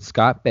 include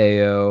Scott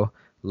Baio,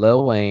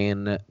 Lil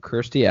Wayne,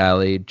 Kirstie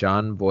Alley,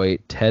 John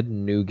Voight, Ted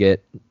Nugent,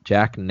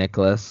 Jack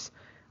Nicklaus,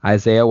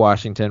 Isaiah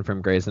Washington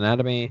from Grey's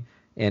Anatomy,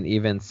 and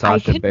even I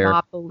Sacha Baron.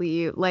 cannot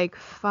believe, like,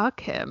 fuck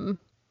him.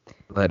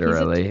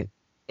 Literally.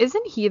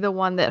 Isn't he the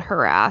one that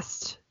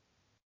harassed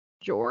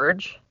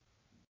George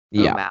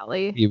Yeah.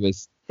 O'Malley? He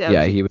was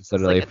Yeah, he was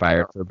literally like a fired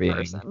terrible for being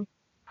person.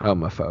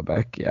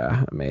 homophobic.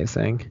 Yeah,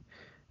 amazing.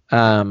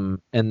 And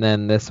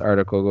then this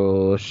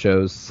article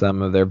shows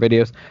some of their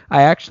videos.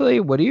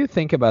 What do you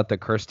think about the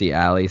Kirstie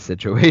Alley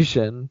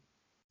situation?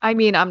 I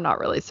mean, I'm not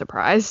really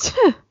surprised.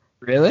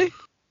 Really?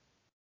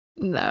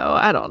 No,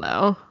 I don't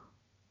know.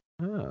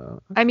 Oh,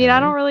 I mean, I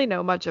okay. don't really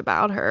know much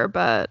about her,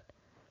 but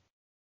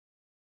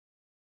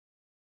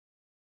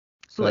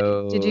like,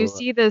 did you So,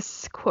 see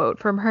this quote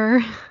from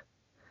her?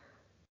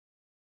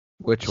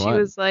 which She one?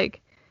 was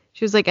like,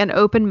 an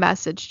open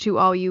message to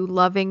all you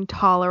loving,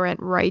 tolerant,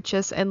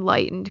 righteous,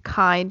 enlightened,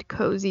 kind,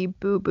 cozy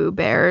boo-boo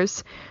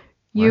bears.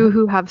 You What?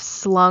 who have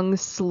slung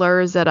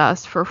slurs at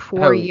us for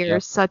 4 years, Yeah.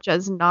 such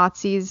as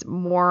Nazis,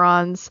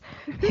 morons,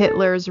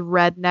 Hitler's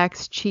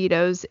rednecks,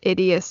 Cheetos,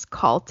 idiots,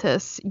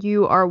 cultists.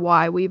 You are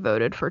why we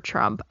voted for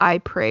Trump. I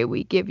pray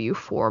we give you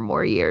 4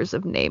 more years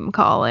of name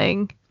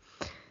calling.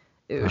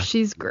 Ew, Fuck.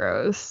 she's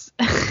gross.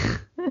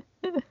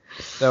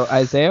 So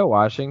Isaiah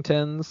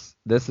Washington's,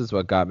 this is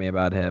what got me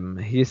about him.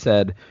 He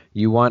said,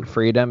 "You want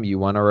freedom, you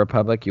want a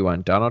republic, you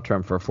want Donald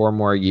Trump for 4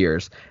 more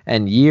years."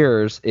 And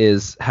years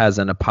has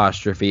an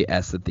apostrophe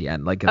s at the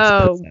end, like it's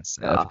Oh,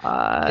 possessive.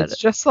 God. It's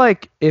just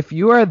like, if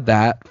you are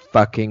that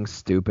fucking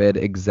stupid,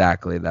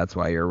 exactly that's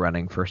why you're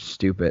running for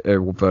stupid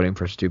or voting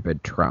for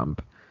stupid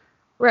Trump.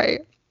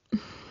 Right.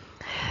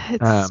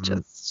 It's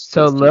just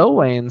So stupid. Lil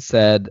Wayne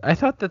said, I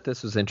thought that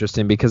this was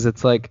interesting because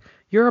it's like,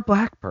 you're a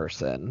black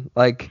person.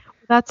 Like,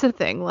 That's the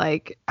thing.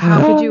 Like,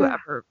 how could you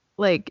ever,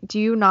 like, do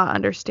you not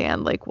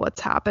understand, like,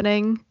 what's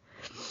happening?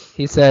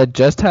 he said,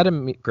 just had a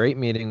great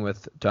meeting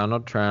with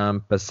Donald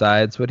Trump.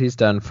 Besides what he's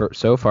done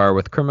so far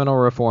with criminal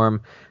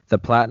reform, the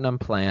Platinum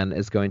Plan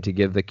is going to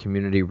give the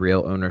community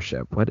real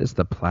ownership. What is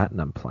the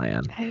Platinum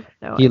Plan? I have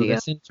no He idea.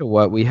 listened to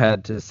what we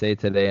had to say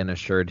today and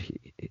assured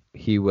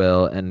he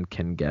will and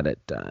can get it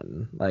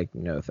done. Like,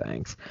 no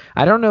thanks.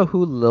 I don't know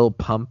who Lil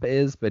Pump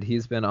is, but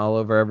he's been all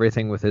over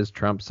everything with his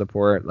Trump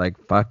support. Like,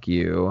 fuck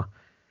you.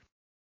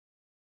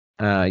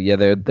 Yeah,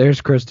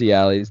 there's Kirstie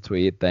Alley's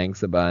tweet.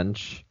 Thanks a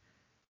bunch.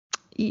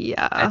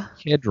 Yeah. And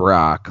Kid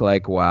Rock,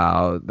 like,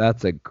 wow,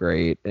 that's a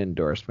great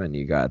endorsement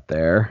you got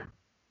there.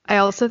 I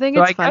also think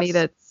So it's I funny guess-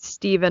 that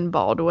Stephen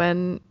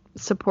Baldwin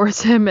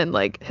supports him and,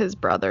 like, his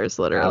brother's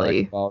literally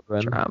Alec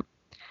Baldwin. Trump.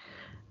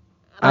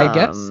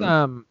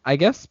 I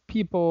guess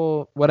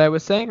people, what I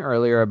was saying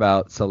earlier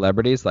about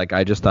celebrities, like,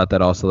 I just thought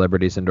that all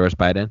celebrities endorse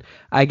Biden.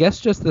 I guess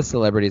just the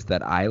celebrities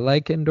that I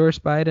like endorse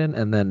Biden,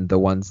 and then the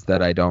ones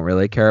that I don't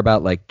really care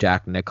about, like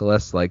Jack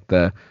Nicklaus,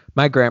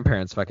 my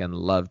grandparents fucking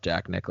love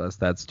Jack Nicklaus,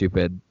 that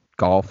stupid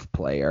golf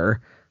player.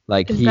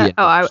 Like,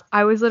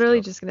 I was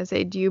literally just gonna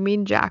say, do you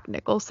mean Jack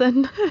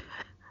Nicholson?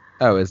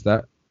 Oh, is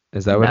that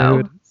what No.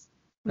 it is?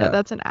 No, Oh.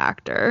 that's an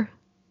actor.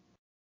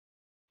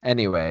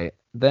 Anyway,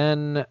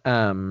 then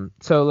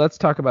so let's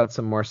talk about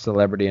some more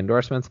celebrity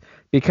endorsements,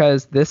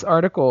 because this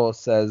article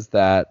says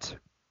that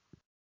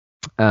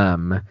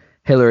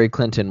Hillary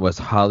Clinton was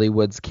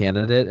Hollywood's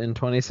candidate in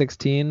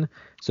 2016.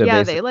 So Yeah,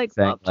 basically they like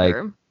saying, loved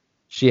her.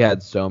 she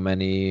had so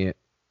many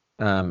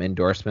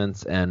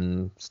endorsements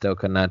and still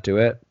could not do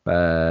it.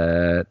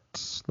 But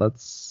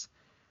let's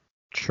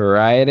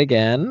try it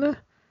again.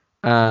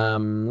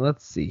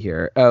 Let's see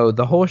here. Oh,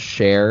 the whole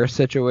Cher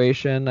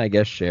situation. I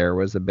guess Cher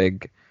was a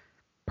big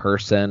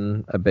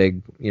person, a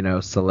big,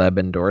 celeb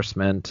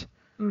endorsement.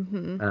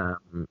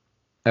 Mm-hmm.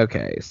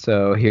 Okay,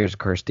 so here's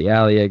Kirstie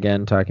Alley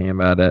again talking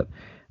about it.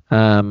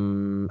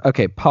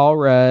 Okay, Paul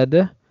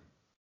Rudd.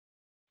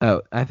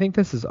 Oh, I think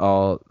this is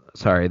all.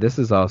 Sorry, this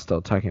is all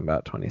still talking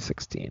about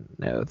 2016.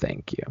 No,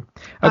 thank you.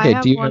 Okay, I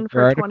have do you one have for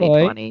your article?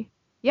 2020.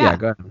 Yeah,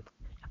 go ahead.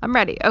 I'm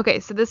ready. Okay,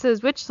 so this is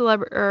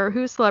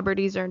who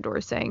celebrities are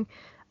endorsing.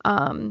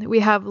 We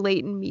have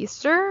Leighton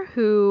Meester,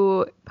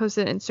 who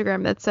posted an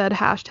Instagram that said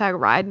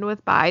 #riding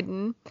with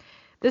Biden.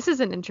 This is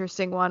an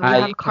interesting one. We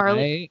have Carly.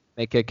 Can I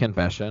make a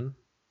confession?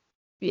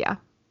 Yeah.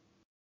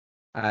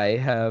 I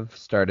have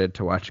started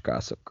to watch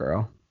Gossip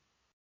Girl.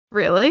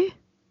 Really?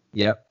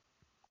 Yep.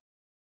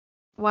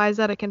 Why is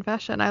that a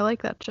confession? I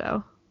like that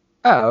show.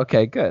 Oh,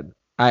 okay, good.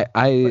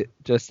 I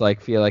just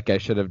feel like I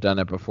should have done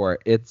it before.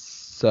 It's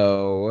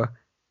so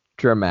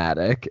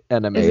dramatic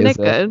and amazing.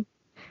 Isn't it good?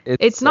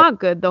 It's not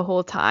good the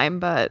whole time,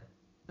 but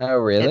Oh,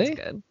 really? it's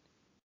good.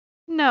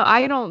 No,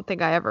 I don't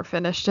think I ever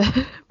finished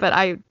it, but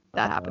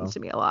that happens to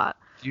me a lot.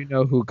 Do you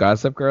know who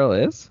Gossip Girl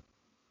is?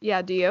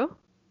 Yeah, do you?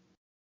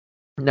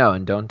 No,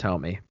 and don't tell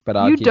me, but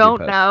I'll You keep don't you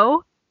posted.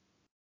 know?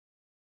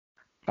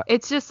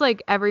 It's just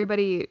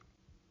everybody,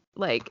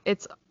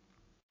 it's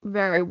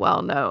very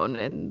well known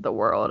in the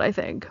world, I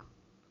think.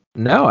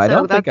 No, I So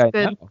don't think that's I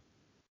good. know.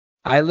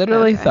 I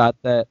literally Okay. thought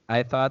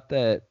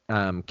that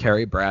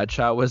Carrie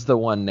Bradshaw was the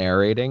one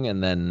narrating,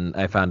 and then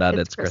I found out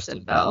It's it's Kristen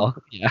Kristen Bell.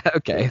 Bell. Yeah,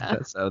 okay. Yeah.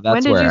 So When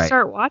that's did where you I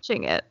start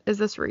watching it? Is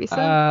this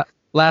recent?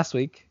 last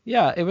week.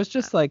 Yeah, it was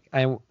just like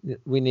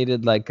we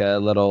needed like a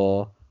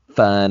little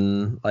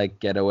fun like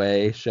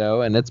getaway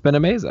show, and it's been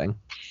amazing.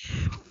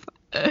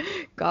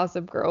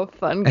 Gossip Girl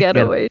fun A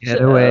getaway show.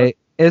 getaway.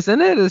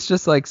 Isn't it? It's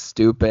just like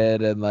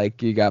stupid and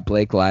like you got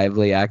Blake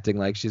Lively acting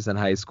like she's in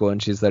high school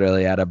and she's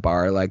literally at a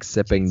bar like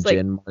sipping She's like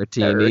gin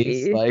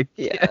martinis. 30. Like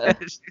Yeah.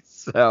 she's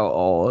so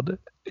old.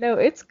 No,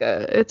 it's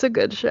good. It's a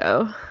good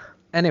show.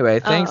 Anyway,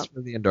 thanks Um,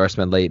 for the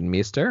endorsement, Leighton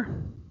Meester.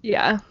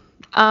 yeah.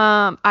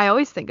 I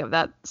always think of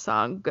that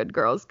song, Good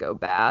Girls Go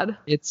Bad.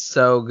 It's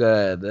so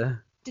good.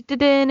 Did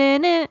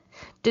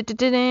What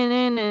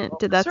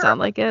was that her sound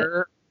like it?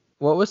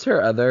 what was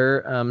her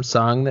other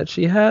song that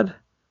she had?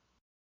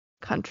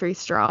 Country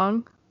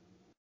Strong.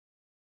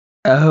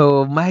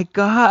 Oh my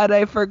God,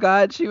 I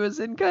forgot she was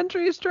in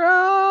Country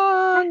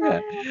Strong.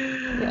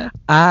 Yeah.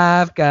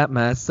 I've got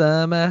my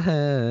summer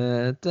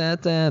hat,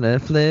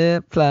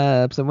 flip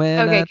flops, and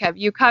when Okay, I Kev,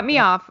 you cut me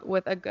off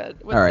with All the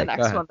right, go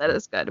next ahead. one that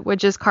is good,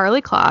 which is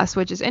Carly Kloss,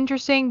 which is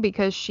interesting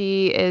because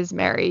she is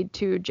married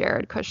to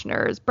Jared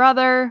Kushner's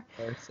brother,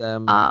 Divorce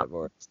him, um,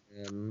 divorce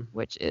him.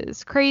 which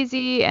is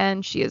crazy,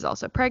 and she is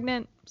also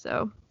pregnant.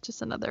 So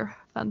just another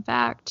fun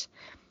fact.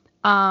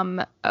 We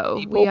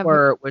have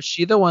Was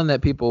she the one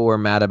that people were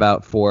mad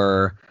about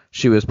for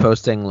she was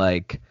posting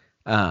like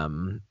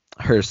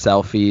her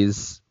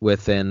selfies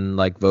within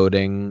like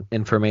voting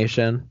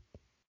information?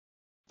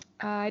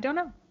 I don't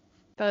know,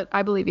 but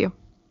I believe you.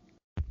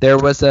 There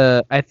was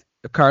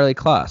Carly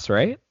Kloss,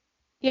 right?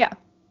 Yeah.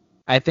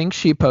 I think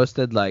she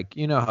posted like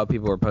you know how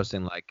people were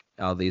posting like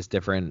all these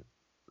different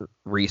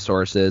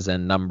resources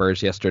and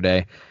numbers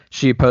yesterday.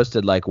 She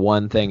posted like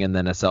one thing and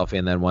then a selfie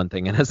and then one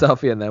thing and a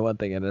selfie and then one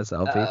thing and a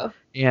selfie. Oh,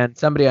 And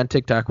somebody on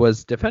TikTok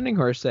was defending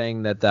her,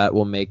 saying that that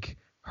will make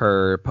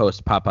her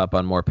post pop up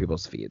on more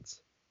people's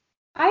feeds.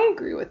 I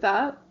agree with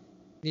that.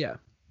 Yeah.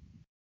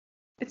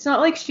 It's not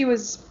like she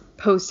was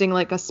posting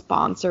like a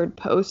sponsored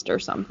post or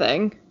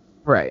something.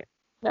 Right.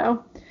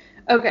 No.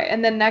 Okay,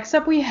 and then next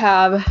up we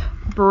have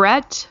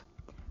Brett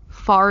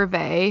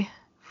Favre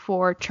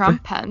for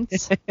Trump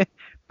Pence.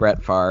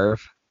 Brett Favre.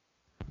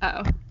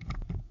 Oh.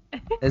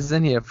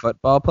 Isn't he a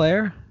football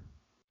player?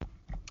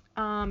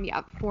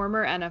 Yeah,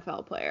 former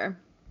NFL player.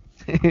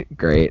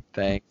 Great,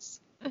 thanks.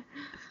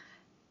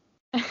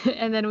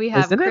 And then we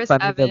have Isn't it Chris funny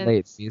that Evans.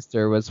 Leighton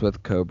Meester was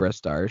with Cobra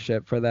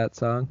Starship for that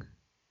song?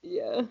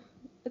 Yeah,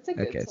 it's a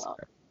good Okay, song.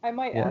 sorry. I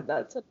might Yeah. add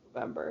that to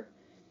November.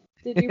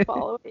 Did you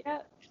follow it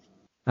yet?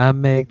 I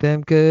make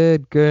them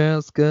good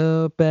girls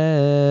go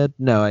bad.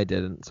 No, I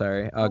didn't.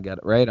 Sorry. I'll get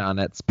it right on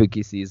it.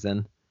 Spooky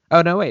season.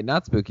 Oh, no, wait,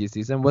 not spooky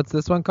season. What's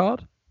this one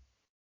called?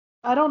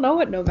 I don't know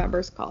what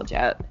November's called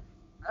yet.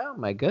 Oh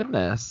my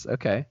goodness.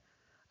 Okay.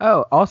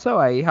 Oh, also,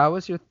 how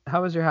was your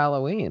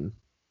Halloween?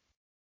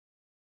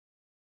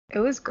 It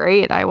was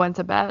great. I went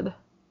to bed.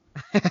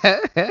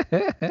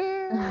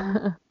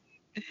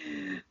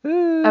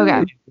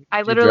 Okay. I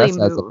You literally dress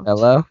as a moved.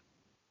 pillow?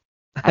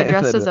 I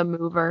dressed as a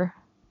mover.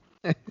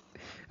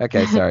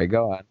 Okay, sorry.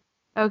 Go on.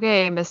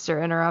 Okay,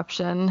 Mr.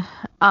 Interruption.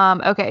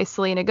 Okay,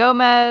 Selena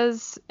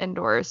Gomez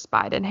endorsed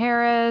Biden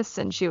Harris,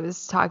 and she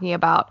was talking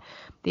about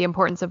the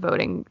importance of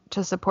voting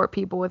to support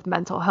people with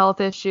mental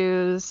health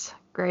issues.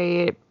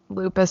 Great.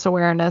 Lupus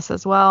awareness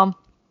as well.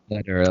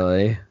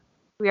 Literally.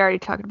 We already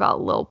talked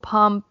about Lil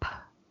Pump.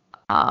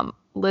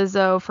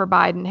 Lizzo for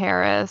Biden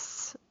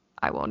Harris.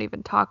 I won't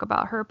even talk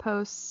about her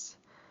posts.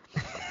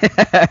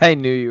 I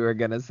knew you were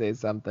gonna say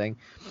something.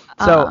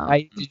 So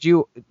did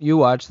you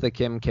watch the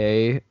Kim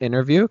K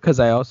interview? Because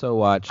I also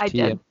watched I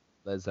did.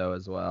 Lizzo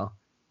as well.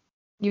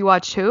 You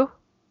watched who?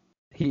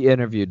 He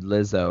interviewed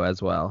Lizzo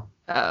as well.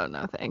 Oh,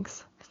 no,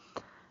 thanks.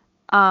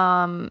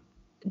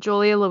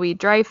 Julia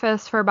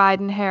Louis-Dreyfus for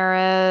Biden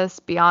Harris,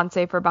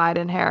 Beyonce for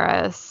Biden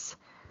Harris,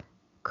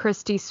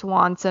 Christy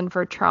Swanson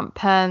for Trump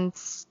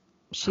Pence.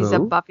 She's a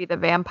Who? Buffy the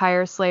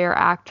Vampire Slayer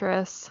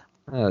actress.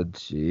 Oh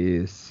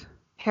jeez.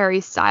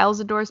 Harry Styles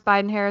endorsed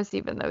Biden Harris,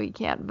 even though he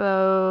can't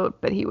vote,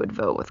 but he would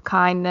vote with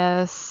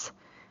kindness.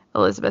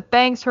 Elizabeth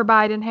Banks for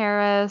Biden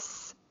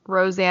Harris.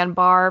 Roseanne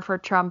Barr for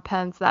Trump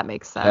Pence. That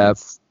makes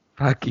sense.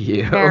 Fuck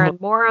you. Aaron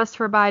Morris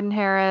for Biden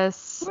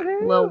Harris.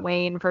 Woohoo. Lil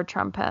Wayne for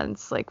Trump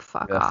Pence. Like,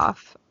 fuck Yes.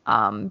 off.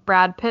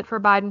 Brad Pitt for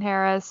Biden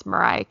Harris.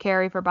 Mariah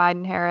Carey for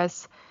Biden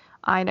Harris.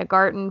 Ina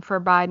Garten for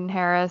Biden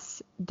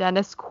Harris.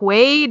 Dennis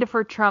Quaid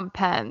for Trump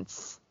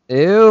Pence.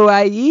 Ew,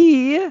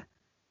 IE.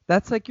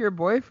 That's like your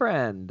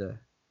boyfriend.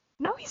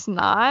 No, he's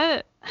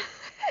not.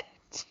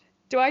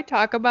 Do I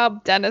talk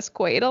about Dennis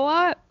Quaid a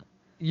lot?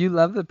 You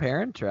love the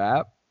Parent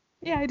Trap.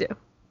 Yeah, I do.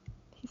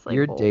 He's like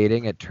You're old.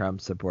 dating a Trump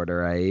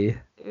supporter, IE.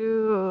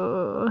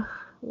 Ooh.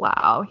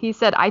 Wow. He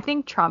said, I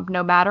think Trump,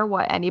 no matter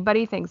what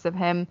anybody thinks of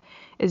him,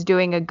 is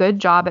doing a good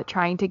job at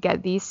trying to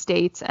get these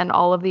states and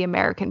all of the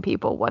American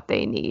people what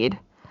they need.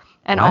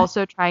 And What?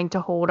 also trying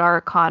to hold our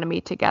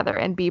economy together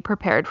and be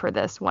prepared for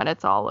this when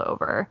it's all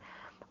over.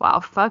 Wow,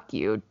 fuck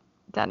you,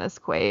 Dennis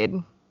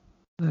Quaid.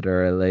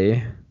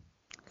 Literally.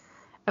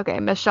 Okay,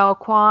 Michelle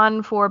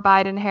Kwan for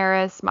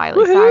Biden-Harris,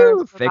 Miley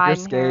Woohoo! Cyrus for Figure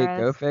skate, go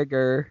Biden-Harris,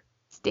 figure.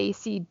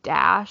 Stacey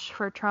Dash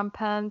for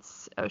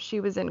Trump-Pence. Oh,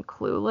 she was in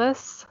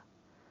Clueless.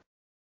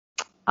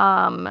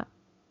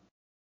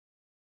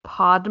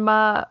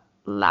 Padma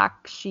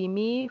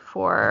Lakshmi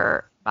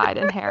for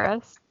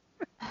Biden-Harris.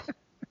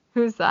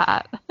 Who's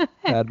that?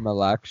 Padma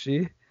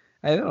Lakshmi.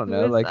 I don't Who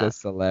know, is like a that?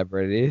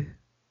 celebrity.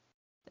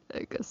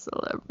 Like a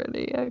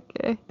celebrity.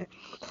 Okay.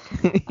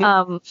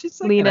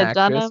 She's like an Lena actress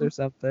or Dunham.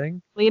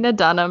 something. Lena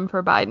Dunham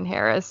for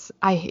Biden-Harris.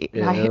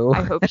 Ew.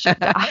 I hope she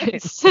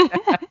dies.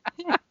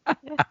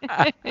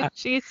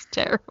 She's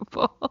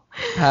terrible.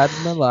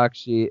 Padma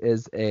Lakshmi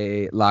is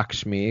a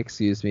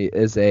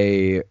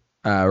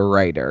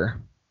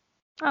writer.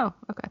 Oh,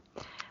 okay.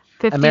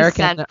 50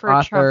 American Cent for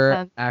author,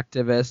 Trump.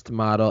 activist,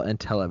 model, and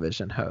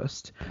television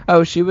host.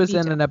 Oh, she was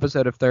in Vito. an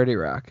episode of 30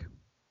 Rock.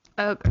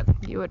 Oh, good.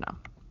 You would know.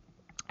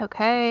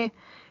 Okay.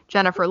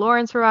 Jennifer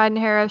Lawrence for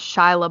Biden-Harris.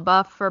 Shia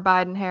LaBeouf for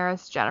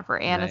Biden-Harris. Jennifer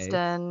Nice.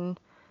 Aniston.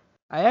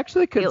 I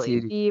actually could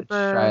Hailey see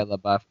Bieber. Shia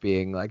LaBeouf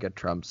being like a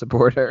Trump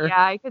supporter.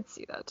 Yeah, I could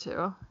see that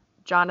too.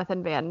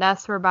 Jonathan Van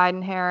Ness for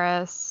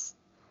Biden-Harris.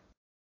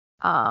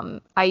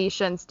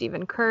 Aisha and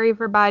Stephen Curry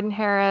for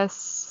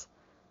Biden-Harris.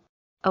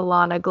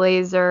 Alana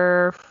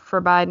Glazer for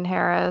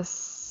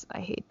Biden-Harris. I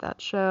hate that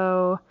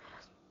show.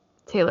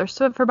 Taylor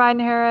Swift for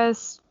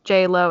Biden-Harris.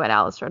 J-Lo and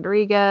Alice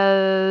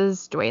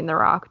Rodriguez. Dwayne The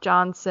Rock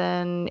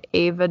Johnson.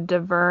 Ava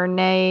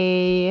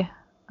DuVernay.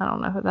 I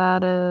don't know who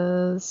that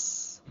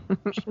is.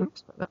 She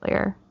looks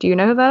familiar. Do you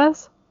know who that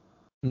is?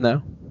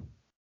 No.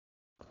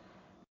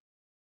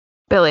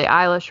 Billie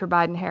Eilish for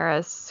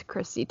Biden-Harris.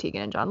 Chrissy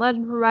Teigen and John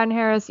Legend for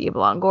Biden-Harris. Eva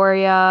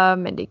Longoria.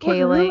 Mindy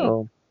Kaling.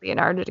 Woohoo.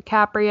 Leonardo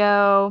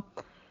DiCaprio.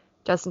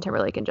 Justin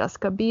Timberlake and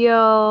Jessica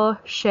Biel,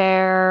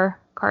 Cher,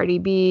 Cardi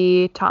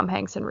B, Tom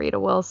Hanks and Rita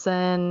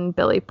Wilson,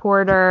 Billy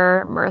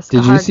Porter, Mariska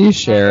Did you see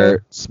Hargitay.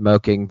 Cher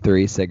smoking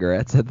 3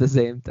 cigarettes at the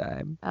same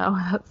time? Oh,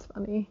 that's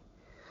funny.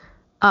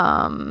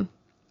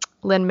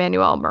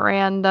 Lin-Manuel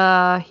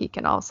Miranda, he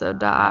can also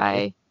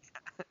die.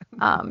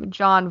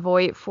 John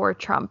Voight for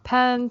Trump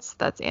Pence,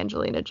 that's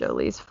Angelina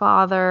Jolie's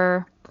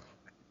father.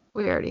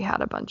 We already had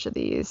a bunch of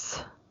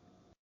these.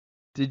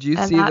 Did you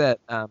And see that-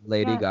 that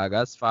Lady yeah.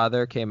 Gaga's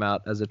father came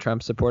out as a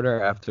Trump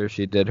supporter after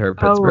she did her Oh,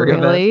 Pittsburgh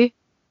event? really?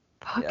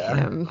 Fuck Yeah.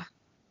 him.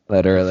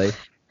 Literally.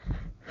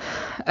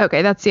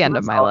 Okay, that's the end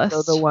of Was my also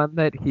list. the one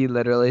that he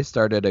literally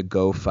started a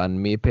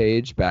GoFundMe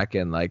page back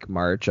in like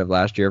March of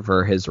last year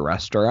for his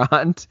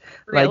restaurant.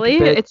 Really?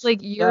 Like, bitch, It's like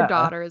your yeah.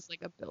 daughter is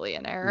like a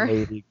billionaire.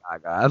 Lady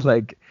Gaga.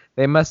 Like,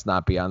 they must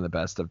not be on the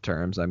best of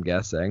terms, I'm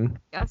guessing.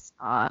 Guess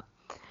not.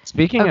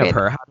 Speaking Okay. of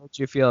her, how did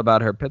you feel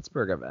about her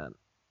Pittsburgh event?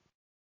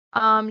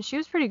 She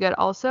was pretty good.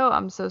 Also,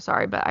 I'm so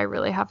sorry, but I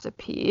really have to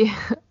pee.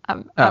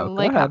 I'm go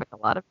like ahead. having a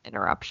lot of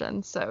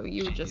interruptions, so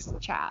you just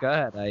chat. Go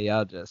ahead.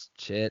 Y'all just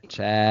chit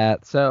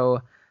chat.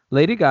 So,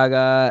 Lady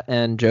Gaga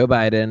and Joe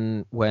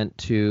Biden went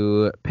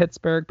to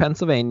Pittsburgh,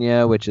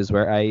 Pennsylvania, which is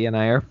where IE and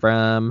I are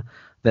from,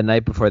 the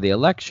night before the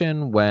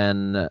election.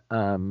 And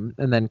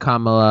then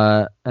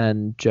Kamala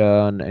and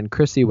Joan and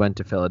Chrissy went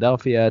to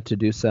Philadelphia to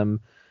do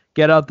some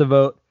get out the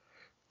vote.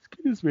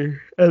 Excuse me.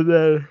 And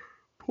then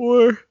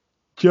poor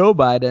Joe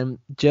Biden,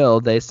 Jill,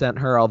 they sent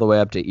her all the way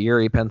up to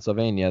Erie,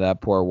 Pennsylvania,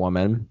 that poor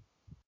woman.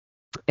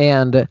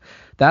 And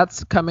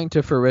that's coming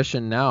to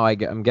fruition now.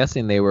 I'm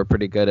guessing they were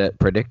pretty good at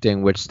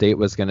predicting which state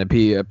was going to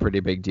be a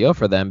pretty big deal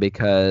for them,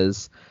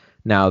 because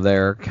now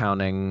they're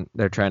trying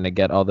to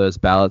get all those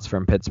ballots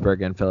from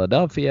Pittsburgh and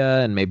Philadelphia,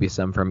 and maybe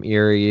some from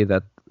Erie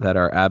that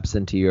are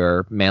absentee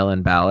or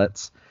mail-in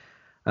ballots,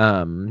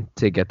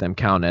 to get them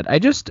counted. I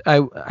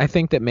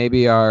think that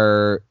maybe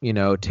our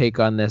take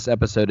on this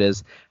episode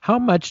is, how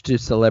much do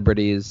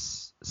celebrity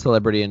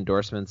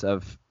endorsements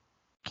of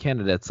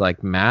candidates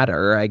like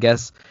matter? I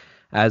guess,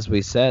 as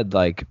we said,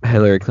 like,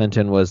 Hillary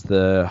Clinton was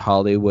the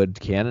Hollywood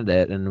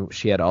candidate and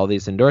she had all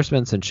these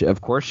endorsements, and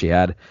of course she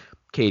had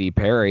Katy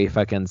Perry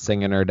fucking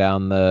singing her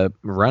down the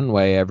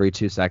runway every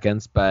 2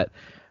 seconds, but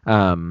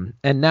and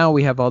now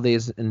we have all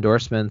these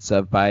endorsements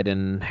of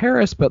Biden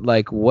Harris, but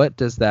like, what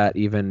does that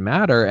even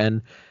matter?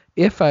 And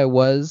if I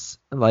was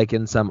like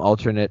in some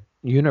alternate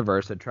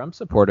universe a Trump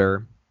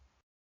supporter,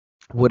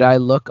 would I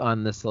look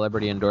on the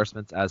celebrity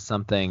endorsements as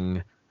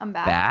something I'm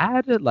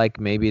back. bad? Like,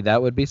 maybe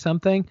that would be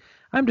something.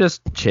 I'm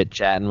just chit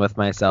chatting with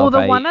myself.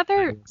 Well, the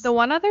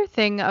one other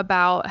thing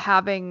about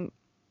having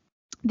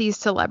these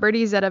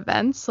celebrities at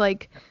events,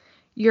 like,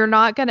 you're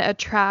not going to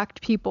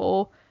attract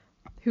people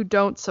who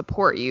don't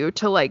support you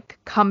to like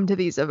come to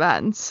these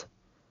events.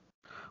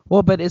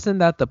 Well, but isn't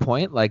that the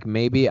point? Like,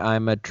 maybe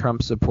I'm a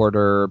Trump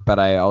supporter, but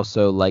I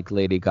also like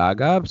Lady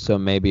Gaga, so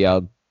maybe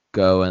I'll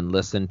go and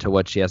listen to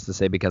what she has to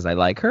say because I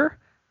like her.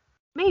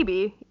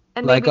 Maybe.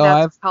 And Like, maybe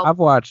that's I've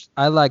watched.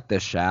 I like The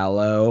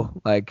Shallow.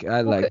 Like,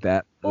 I like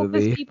that Well,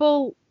 movie.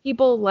 because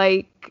people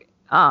like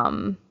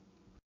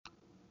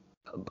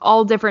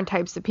all different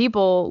types of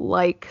people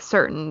like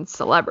certain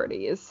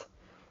celebrities.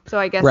 So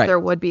I guess Right. there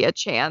would be a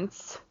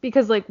chance,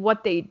 because like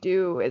what they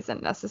do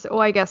isn't necessary.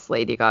 Well, I guess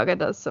Lady Gaga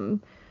does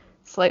some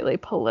slightly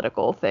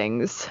political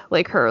things,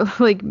 like her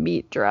like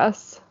meat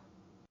dress.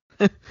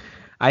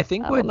 I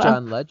think what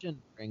John Legend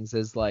brings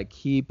is like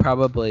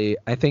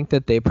I think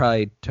that they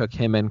probably took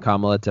him and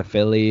Kamala to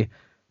Philly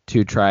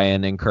to try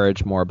and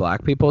encourage more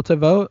black people to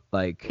vote.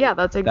 Like, yeah,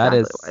 that's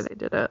exactly why they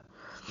did it.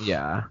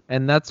 Yeah,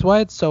 and that's why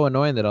it's so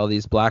annoying that all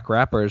these black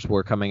rappers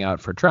were coming out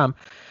for Trump.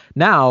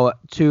 Now,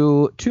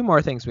 two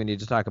more things we need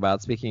to talk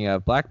about. Speaking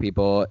of black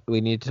people,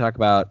 we need to talk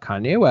about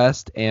Kanye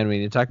West and we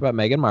need to talk about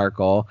Meghan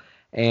Markle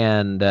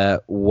and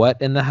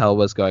what in the hell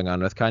was going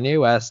on with Kanye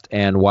West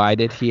and why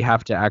did he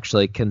have to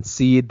actually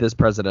concede this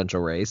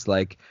presidential race?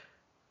 Like,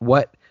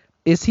 what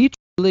is he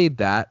truly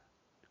that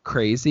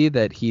crazy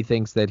that he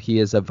thinks that he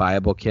is a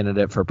viable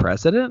candidate for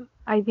president?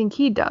 I think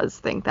he does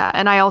think that.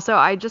 And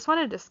I just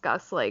want to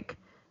discuss like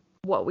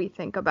what we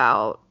think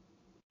about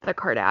the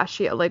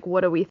Kardashian. Like,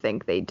 what do we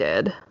think they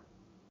did?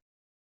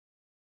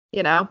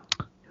 You know,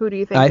 who do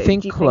you think? I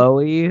think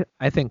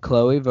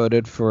Khloe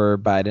voted for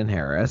Biden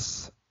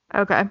Harris.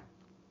 Okay.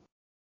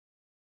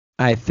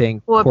 I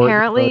think Kourtney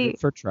apparently voted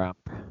for Trump.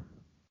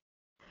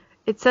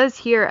 It says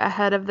here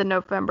ahead of the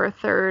November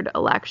 3rd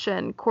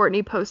election,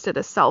 Kourtney posted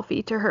a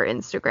selfie to her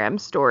Instagram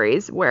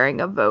stories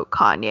wearing a Vote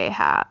Kanye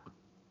hat.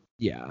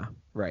 Yeah,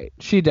 right.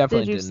 She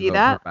definitely didn't see vote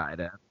that? For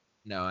Biden.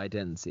 No, I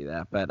didn't see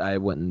that, but I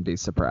wouldn't be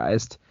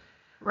surprised.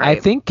 Right. I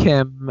think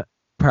Kim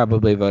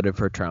probably voted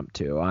for Trump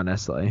too,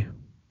 honestly.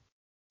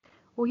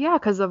 Well, yeah,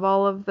 because of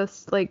all of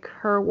this, like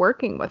her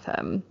working with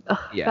him. Ugh,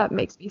 yeah. That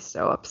makes me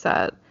so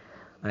upset.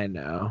 I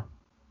know.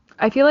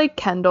 I feel like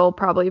Kendall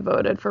probably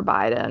voted for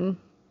Biden.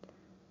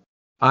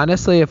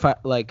 Honestly, if I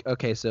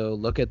so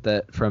look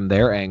at from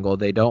their angle,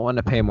 they don't want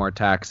to pay more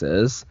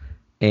taxes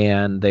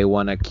and they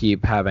want to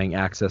keep having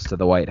access to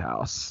the White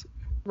House.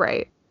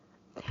 Right.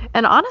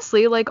 And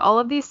honestly, like all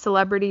of these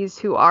celebrities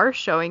who are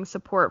showing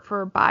support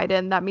for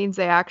Biden, that means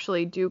they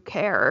actually do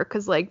care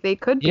because like they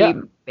could be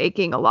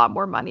making a lot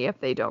more money if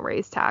they don't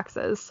raise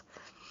taxes.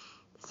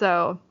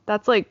 So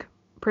that's like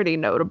pretty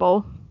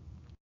notable.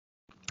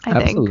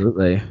 I think.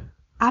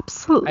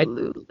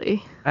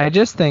 Absolutely. I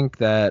just think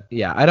that,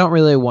 I don't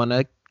really want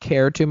to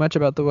care too much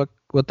about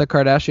what the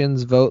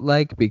Kardashians vote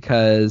like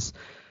because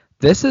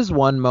this is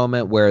one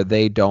moment where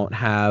they don't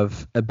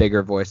have a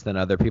bigger voice than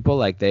other people.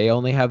 Like they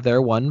only have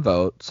their one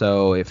vote.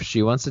 So if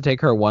she wants to take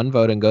her one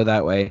vote and go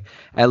that way,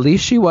 at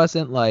least she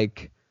wasn't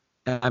like,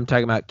 I'm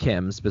talking about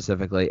Kim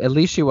specifically, at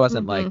least she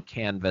wasn't like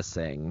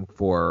canvassing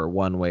for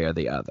one way or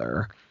the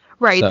other.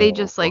 Right. So, they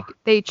just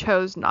they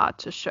chose not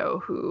to show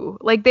who,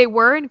 like they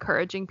were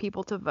encouraging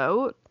people to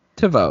vote.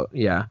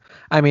 Yeah.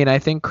 I mean, I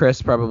think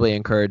Chris probably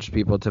encouraged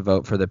people to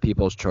vote for the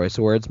People's Choice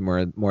Awards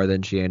more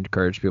than she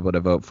encouraged people to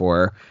vote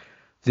for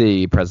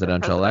the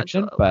presidential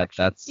election, but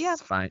that's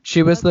fine.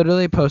 She was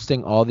literally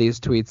posting all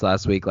these tweets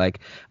last week, like,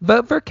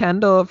 vote for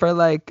Kendall for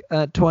like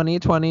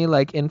 2020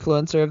 like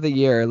influencer of the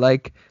year.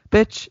 Like,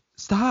 bitch,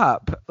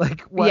 stop.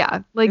 Like, what? Yeah,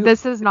 like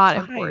this is not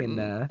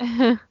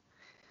important.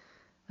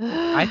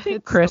 I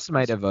think Chris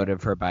might have voted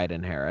for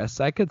Biden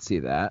Harris. I could see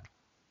that.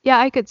 Yeah,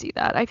 I could see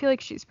that. I feel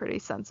like she's pretty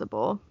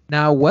sensible.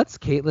 Now, what's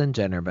Caitlyn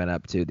Jenner been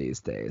up to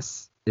these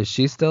days? Is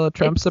she still a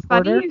Trump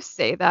supporter? It's funny you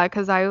say that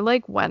because I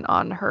like went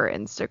on her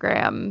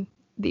Instagram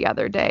the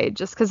other day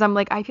just because I'm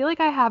like, I feel like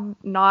I have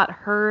not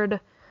heard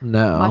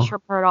much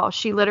from her at all.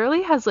 She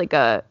literally has like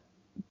a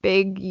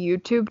big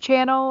YouTube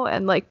channel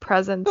and like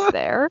presence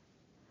there.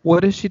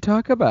 What does she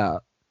talk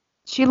about?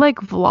 She like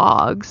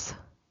vlogs.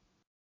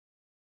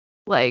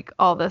 Like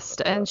all this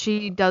stuff, and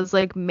she does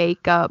like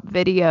makeup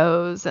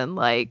videos and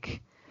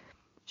like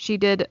she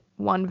did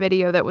one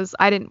video that was,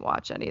 I didn't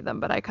watch any of them,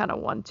 but I kind of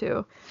want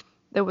to.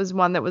 There was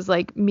one that was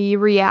like me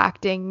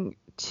reacting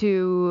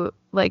to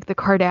like the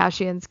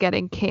Kardashians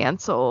getting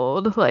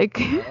canceled,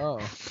 like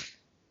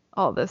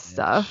all this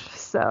stuff.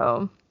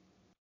 So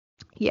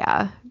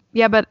yeah,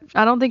 but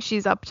I don't think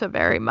she's up to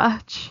very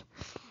much.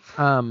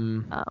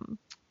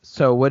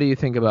 So what do you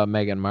think about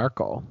Meghan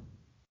Markle?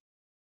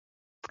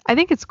 I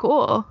think it's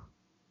cool.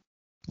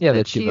 Yeah,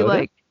 that she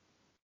voted?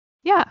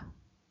 Yeah.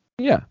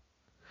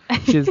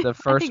 She's the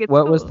first.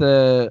 What was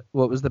the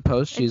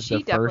post? She's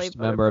the first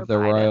member of the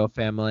royal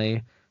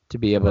family to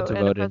be able to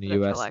vote in a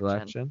U.S.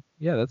 election.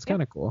 Yeah, that's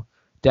kind of cool.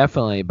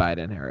 Definitely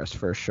Biden Harris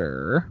for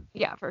sure.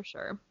 Yeah, for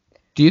sure.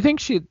 Do you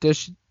think do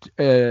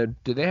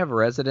they have a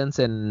residence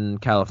in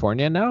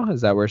California now?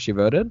 Is that where she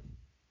voted?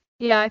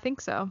 Yeah, I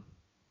think so.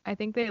 I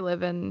think they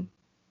live in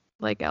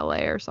like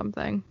LA or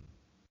something.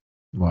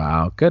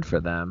 Wow, good for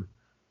them.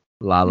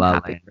 La La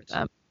Land. For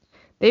them.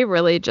 They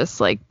really just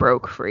like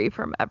broke free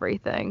from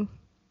everything.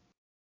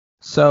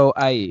 So,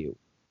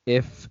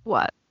 if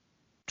what?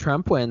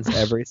 Trump wins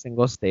every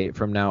single state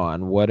from now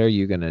on, what are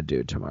you gonna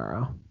do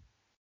tomorrow?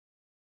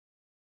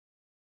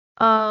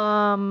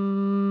 I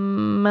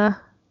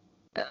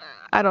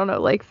don't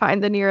know, like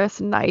find the nearest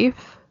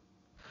knife.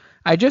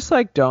 I'm just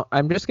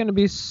gonna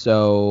be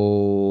so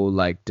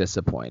like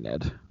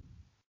disappointed.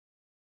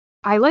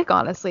 I like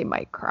honestly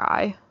might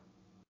cry.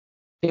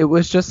 It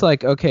was just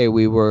like, okay,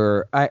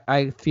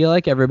 I feel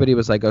like everybody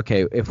was like,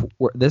 okay,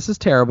 this is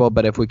terrible,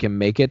 but if we can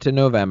make it to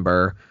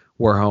November,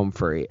 we're home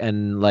free.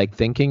 And like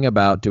thinking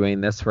about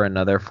doing this for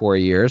another 4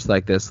 years,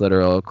 like this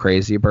literal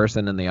crazy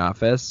person in the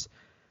office,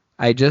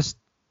 I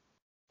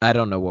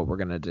don't know what we're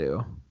gonna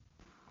do.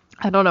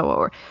 I don't know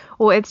what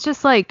well, it's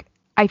just like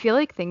I feel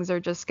like things are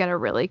just gonna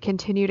really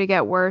continue to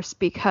get worse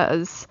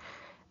because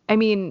I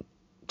mean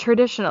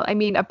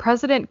a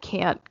president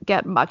can't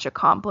get much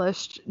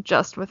accomplished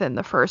just within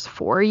the first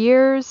 4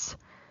 years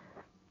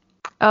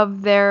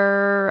of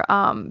their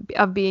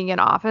of being in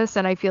office,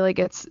 and I feel like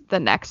it's the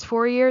next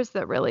 4 years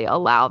that really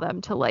allow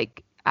them to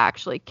like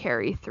actually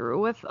carry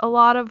through with a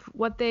lot of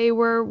what they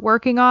were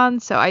working on.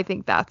 So I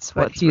think that's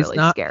But what's really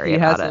scary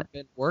about it. He hasn't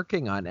been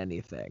working on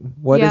anything.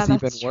 What has he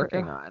been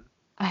working on?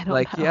 I don't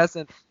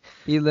know.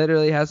 He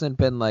literally hasn't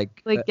been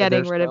like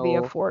getting rid of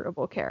the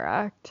Affordable Care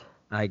Act.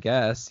 I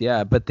guess,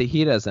 yeah, but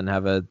he doesn't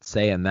have a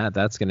say in that.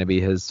 That's going to be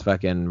his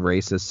fucking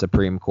racist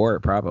Supreme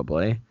Court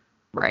probably.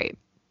 Right.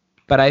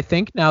 But I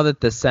think now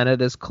that the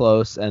Senate is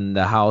close and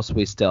the House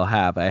we still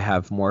have, I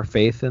have more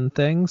faith in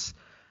things.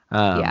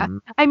 Yeah.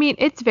 I mean,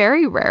 it's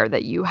very rare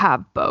that you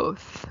have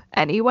both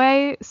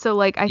anyway. So,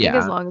 like, I think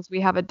as long as we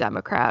have a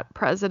Democrat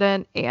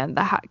president and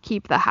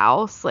keep the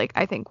House, like,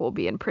 I think we'll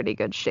be in pretty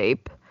good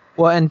shape.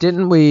 Well, and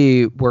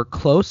we're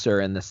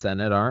closer in the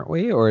Senate, aren't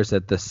we? Or is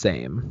it the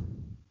same?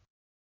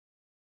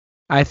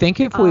 I think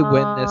if we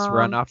win this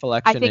runoff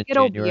election in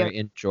January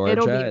in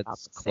Georgia,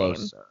 it's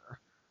closer.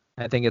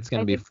 I think it's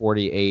going to be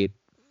 48-51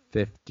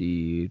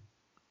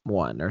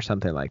 or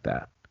something like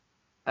that.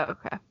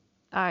 Okay.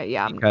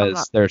 Yeah.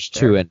 Because there's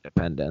two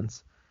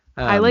independents.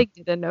 I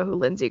didn't know who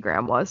Lindsey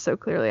Graham was, so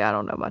clearly I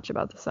don't know much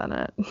about the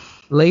Senate.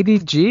 Lady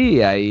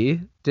G,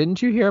 IE.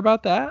 Didn't you hear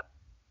about that?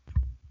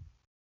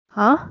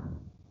 Huh?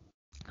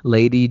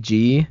 Lady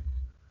G.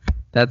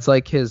 That's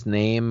like his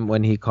name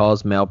when he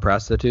calls male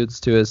prostitutes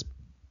to his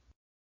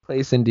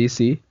place in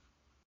DC.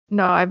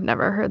 No, I've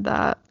never heard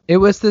that. It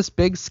was this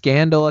big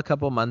scandal a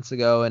couple months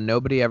ago, and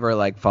nobody ever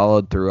like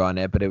followed through on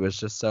it, but it was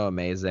just so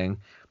amazing.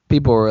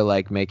 People were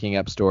like making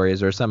up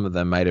stories, or some of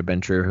them might have been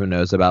true. Who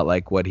knows about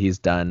like what he's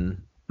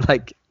done,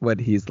 like what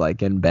he's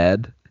like in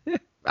bed.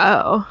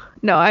 Oh,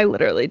 no, I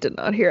literally did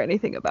not hear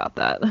anything about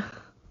that.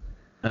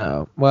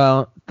 Oh,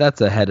 well, that's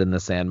a head in the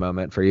sand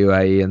moment for you,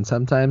 IE, and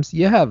sometimes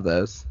you have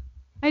those.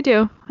 I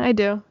do.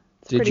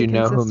 Did you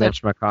know who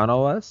Mitch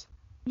McConnell was?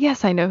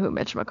 Yes, I know who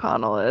Mitch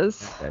McConnell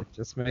is. Okay,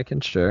 just making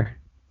sure.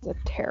 He's a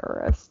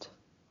terrorist.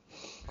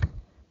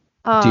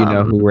 Do you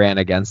know who ran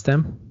against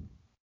him?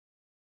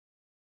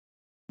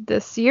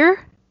 This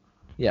year?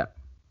 Yeah.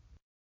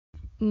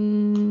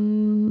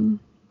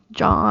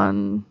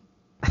 John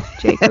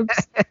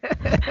Jacobs.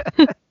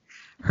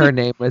 Her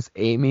name was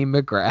Amy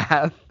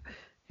McGrath.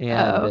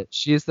 And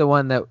she's the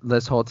one that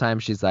this whole time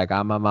she's like,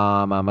 I'm a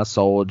mom, I'm a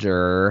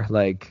soldier.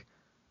 Like.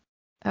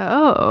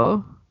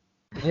 Oh.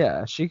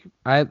 Yeah,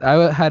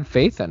 I had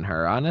faith in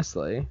her,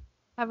 honestly.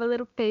 Have a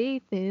little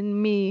faith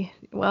in me.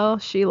 Well,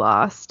 she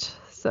lost,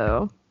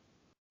 so.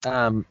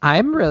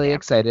 I'm really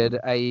excited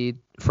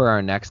for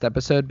our next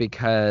episode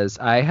because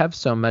I have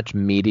so much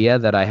media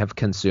that I have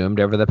consumed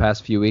over the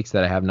past few weeks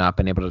that I have not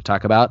been able to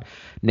talk about.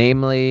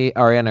 Namely,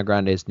 Ariana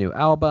Grande's new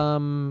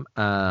album,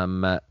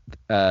 The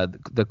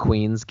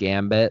Queen's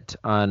Gambit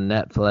on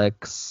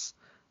Netflix,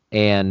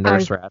 and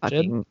Nurse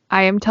Ratched.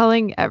 I am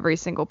telling every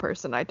single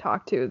person I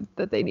talk to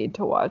that they need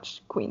to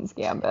watch Queen's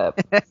Gambit.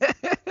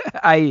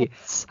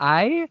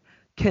 I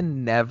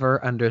can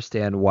never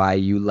understand why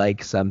you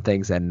like some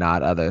things and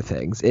not other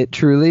things. It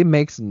truly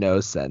makes no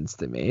sense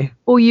to me.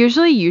 Well,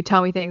 usually you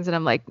tell me things and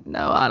I'm like,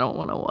 no, I don't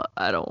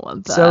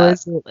want that. So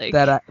is it like,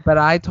 but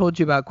I told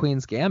you about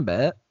Queen's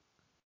Gambit.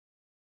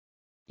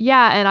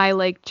 Yeah, and I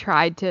like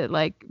tried to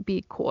like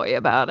be coy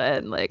about it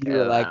and like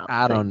you're like,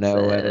 I don't know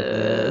what it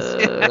is.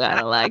 I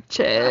don't like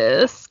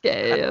chess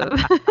game.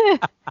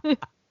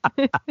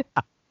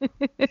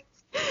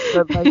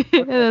 But like,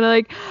 and then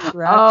like,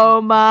 oh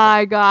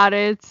my god,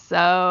 it's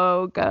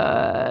so good.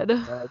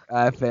 Like,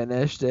 I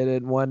finished it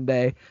in one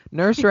day.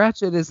 Nurse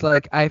Ratched is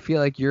like, I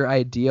feel like your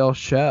ideal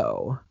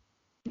show.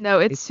 No,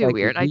 it's too like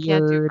weird. I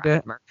can't do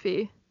Ryan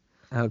Murphy.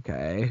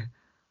 Okay.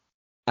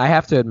 I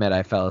have to admit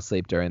I fell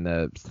asleep during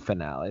the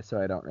finale,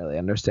 so I don't really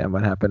understand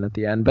what happened at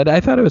the end, but I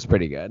thought it was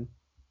pretty good.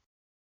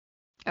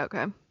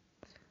 Okay.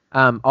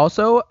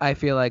 Also, I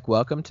feel like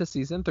welcome to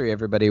season 3,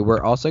 everybody.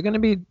 We're also going to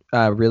be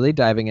really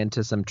diving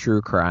into some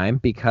true crime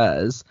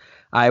because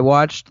I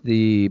watched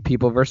the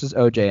People vs.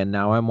 OJ, and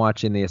now I'm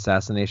watching the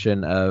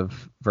assassination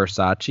of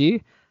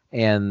Versace,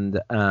 and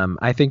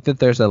I think that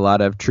there's a lot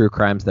of true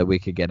crimes that we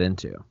could get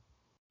into.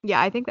 Yeah,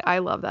 I think that I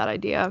love that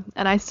idea,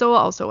 and I still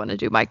also want to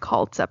do my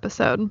cults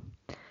episode.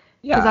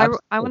 Yeah, because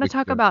I want to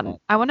talk about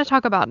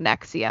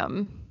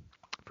NXIVM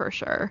for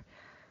sure.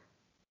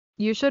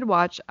 You should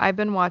watch. I've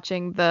been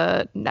watching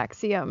the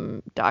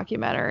NXIVM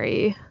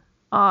documentary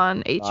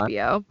on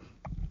HBO.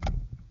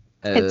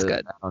 It's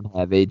good. I don't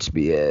have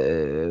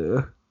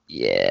HBO.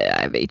 Yeah,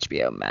 I have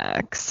HBO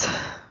Max.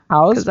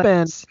 How has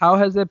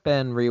it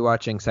been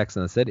rewatching Sex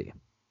and the City?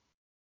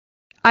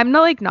 I'm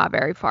not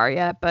very far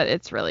yet, but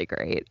it's really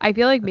great. I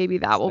feel like maybe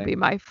that will be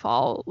my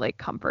fall like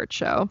comfort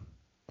show.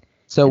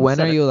 So when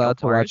instead are of you allowed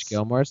to watch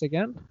Gilmore's. Gilmore's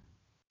again?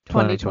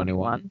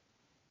 2021.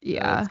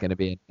 Yeah. It's gonna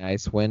be a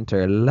nice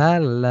winter. La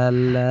la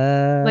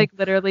la. Like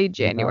literally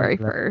January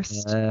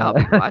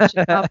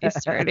 1st. I'll be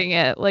starting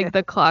it. Like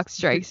the clock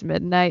strikes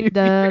midnight.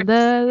 Da,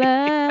 da,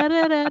 da,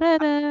 da, da,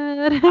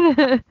 da,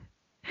 da.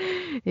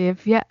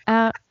 If you're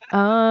out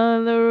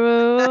on the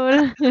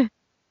road.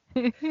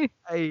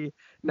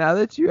 Now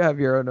that you have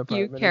your own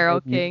apartment, Carole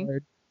again, King.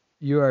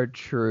 You are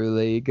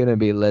truly gonna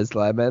be Liz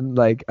Lemon,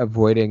 like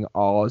avoiding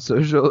all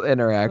social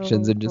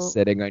interactions and just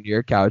sitting on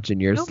your couch in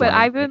your No, but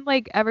I've been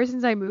like ever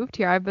since I moved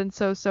here, I've been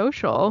so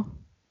social.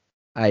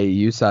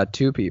 You saw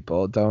two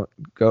people. Don't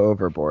go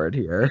overboard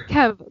here.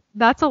 Kev,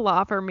 that's a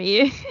lot for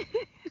me.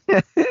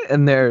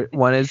 And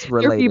one is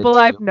related. They're people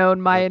I've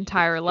known my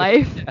entire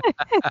life.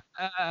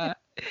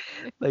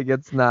 Like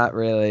it's not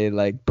really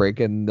like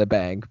breaking the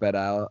bank, but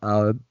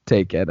I'll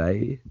take it.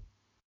 I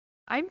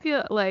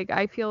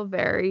feel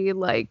very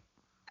like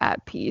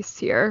at peace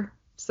here.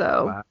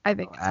 So Wow, I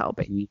think it's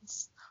helping.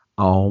 Peace.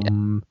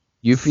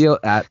 You feel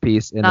at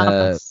peace in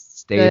a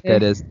state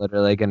that is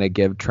literally going to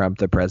give Trump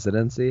the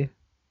presidency?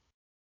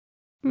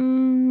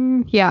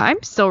 Yeah,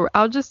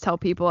 I'll just tell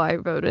people I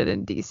voted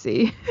in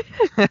DC.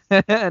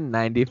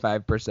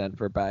 95%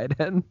 for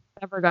Biden.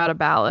 Never got a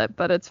ballot,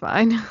 but it's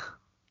fine.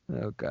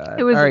 Oh God.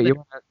 It was all right,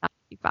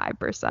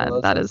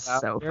 95%. That is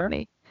so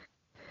funny.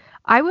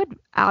 I would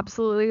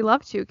absolutely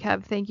love to,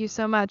 Kev. Thank you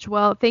so much.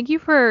 Well, thank you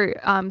for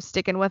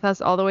sticking with us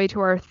all the way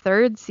to our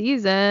 3rd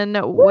season.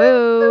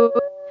 Woo!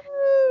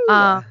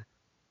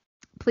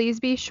 Please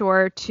be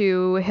sure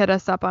to hit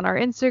us up on our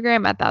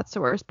Instagram at That's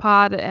the Worst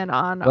Pod and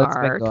on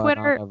our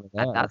Twitter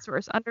at That's the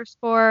Worst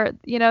 _.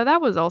 You know,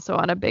 that was also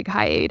on a big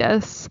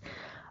hiatus.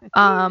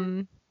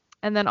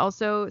 And then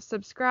also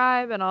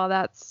subscribe and all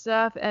that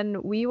stuff.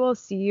 And we will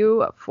see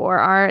you for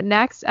our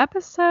next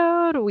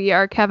episode. We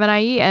are Kev and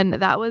IE, and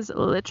that was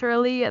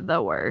literally the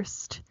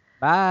worst.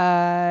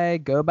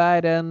 Bye. Go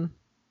Biden.